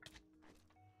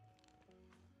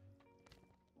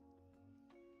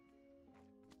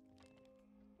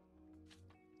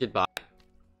 Goodbye.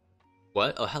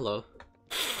 What? Oh, hello.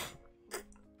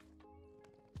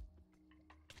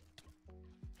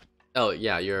 Oh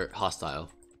yeah, you're hostile.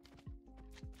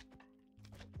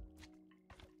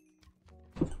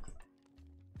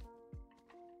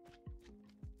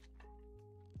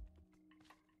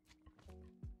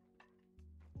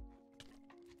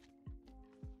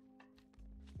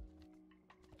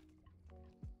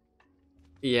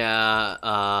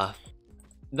 Yeah,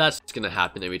 that's gonna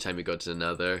happen every time we go to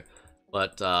another.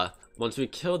 But once we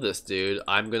kill this dude,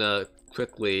 I'm gonna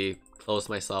quickly close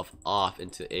myself off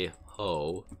into a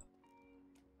hole.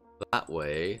 That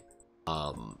way,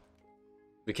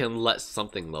 we can let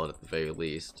something load at the very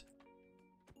least.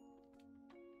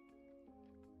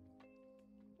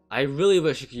 I really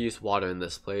wish you could use water in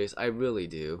this place. I really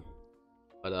do.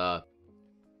 But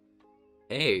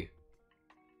hey,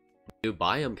 new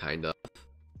biome kind of.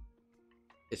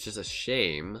 It's just a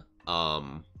shame.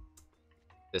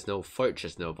 There's no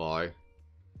fortress, no bar.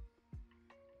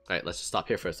 Alright, let's just stop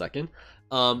here for a second.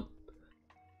 But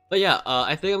yeah,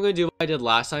 I think I'm gonna do what I did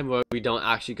last time, where we don't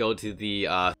actually go to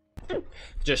the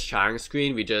just chatting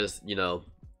screen. We just, you know,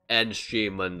 end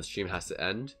stream when the stream has to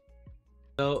end.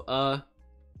 So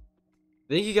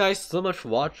thank you guys so much for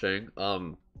watching.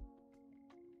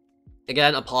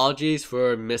 Again, apologies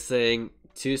for missing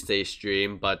Tuesday's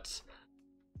stream, but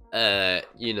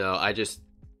you know, I just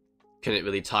couldn't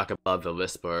really talk about the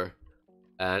whisper,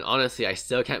 and honestly, I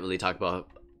still can't really talk above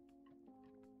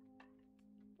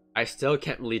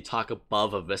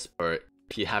a whisper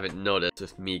if you haven't noticed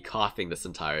with me coughing this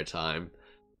entire time.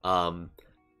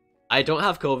 I don't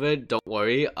have COVID, don't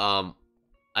worry. I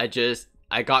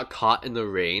got caught in the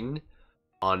rain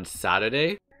on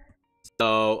Saturday,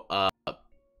 so a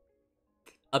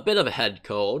bit of a head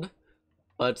cold,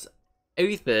 but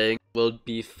everything will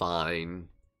be fine.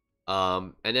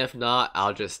 And if not,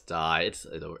 I'll just die. It's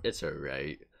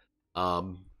alright.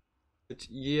 But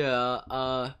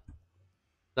yeah,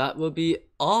 that will be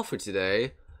all for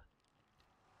today.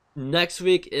 Next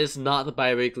week is not the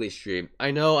bi-weekly stream.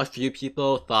 I know a few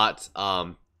people thought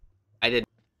I didn't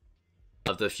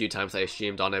of the few times I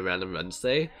streamed on a random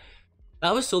Wednesday.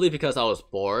 That was solely because I was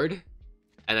bored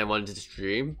and I wanted to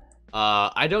stream.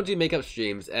 I don't do makeup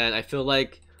streams, and I feel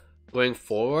like going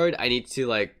forward I need to,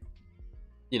 like,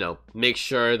 you know, make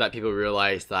sure that people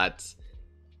realize that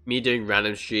me doing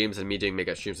random streams and me doing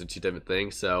makeup streams are two different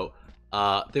things. So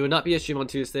there will not be a stream on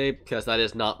Tuesday because that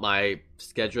is not my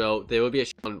schedule. There will be a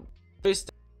stream on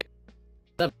Thursday,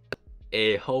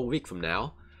 a whole week from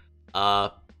now.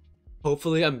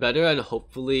 Hopefully I'm better, and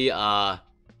hopefully I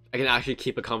can actually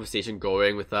keep a conversation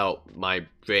going without my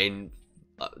brain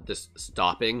just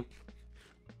stopping.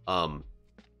 I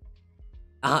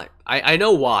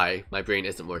know why my brain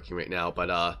isn't working right now,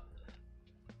 but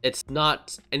it's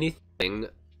not anything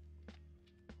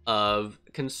of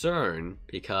concern,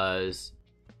 because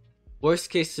worst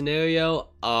case scenario,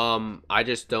 I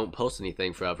just don't post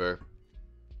anything forever.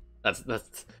 That's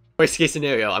worst case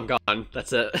scenario. I'm gone.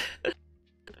 That's it.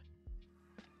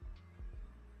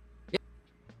 Yeah.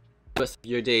 Rest of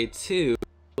your day too.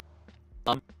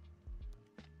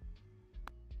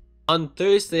 On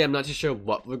Thursday, I'm not too sure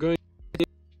what we're going to do.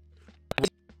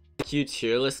 Q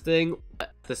tier listing, but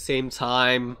at the same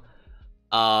time,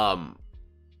 I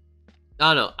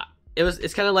don't know.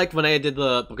 it's kind of like when I did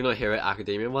the Boku no Hero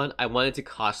Academia one. I wanted to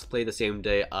cosplay the same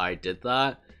day I did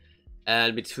that,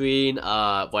 and between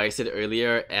what I said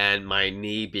earlier and my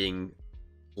knee being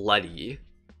bloody,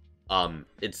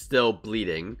 it's still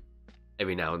bleeding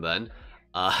every now and then.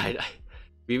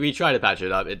 We try to patch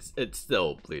it up. It's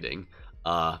still bleeding.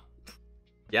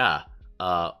 Yeah.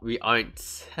 We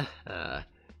aren't.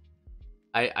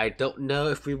 I don't know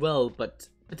if we will, but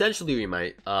potentially we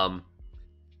might.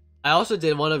 I also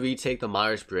did want to retake the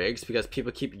Myers-Briggs because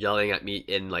people keep yelling at me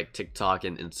in like TikTok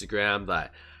and Instagram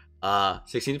that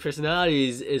 16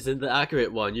 personalities isn't the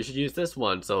accurate one. You should use this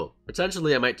one. So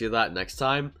potentially I might do that next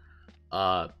time.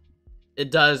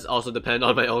 It does also depend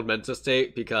on my own mental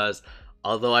state because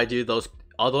although I do those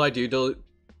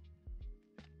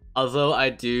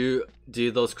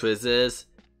quizzes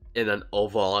in an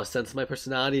overall sense of my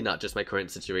personality, not just my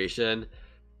current situation.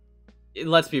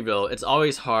 Let's be real, it's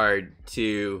always hard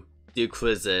to do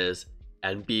quizzes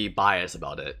and be biased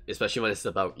about it, especially when it's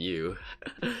about you.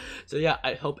 So yeah,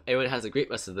 I hope everyone has a great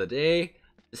rest of the day.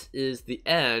 This is the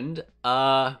end.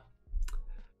 I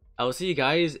will see you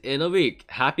guys in a week.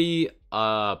 Happy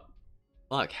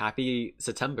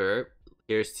September.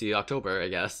 Here's to October, I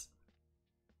guess.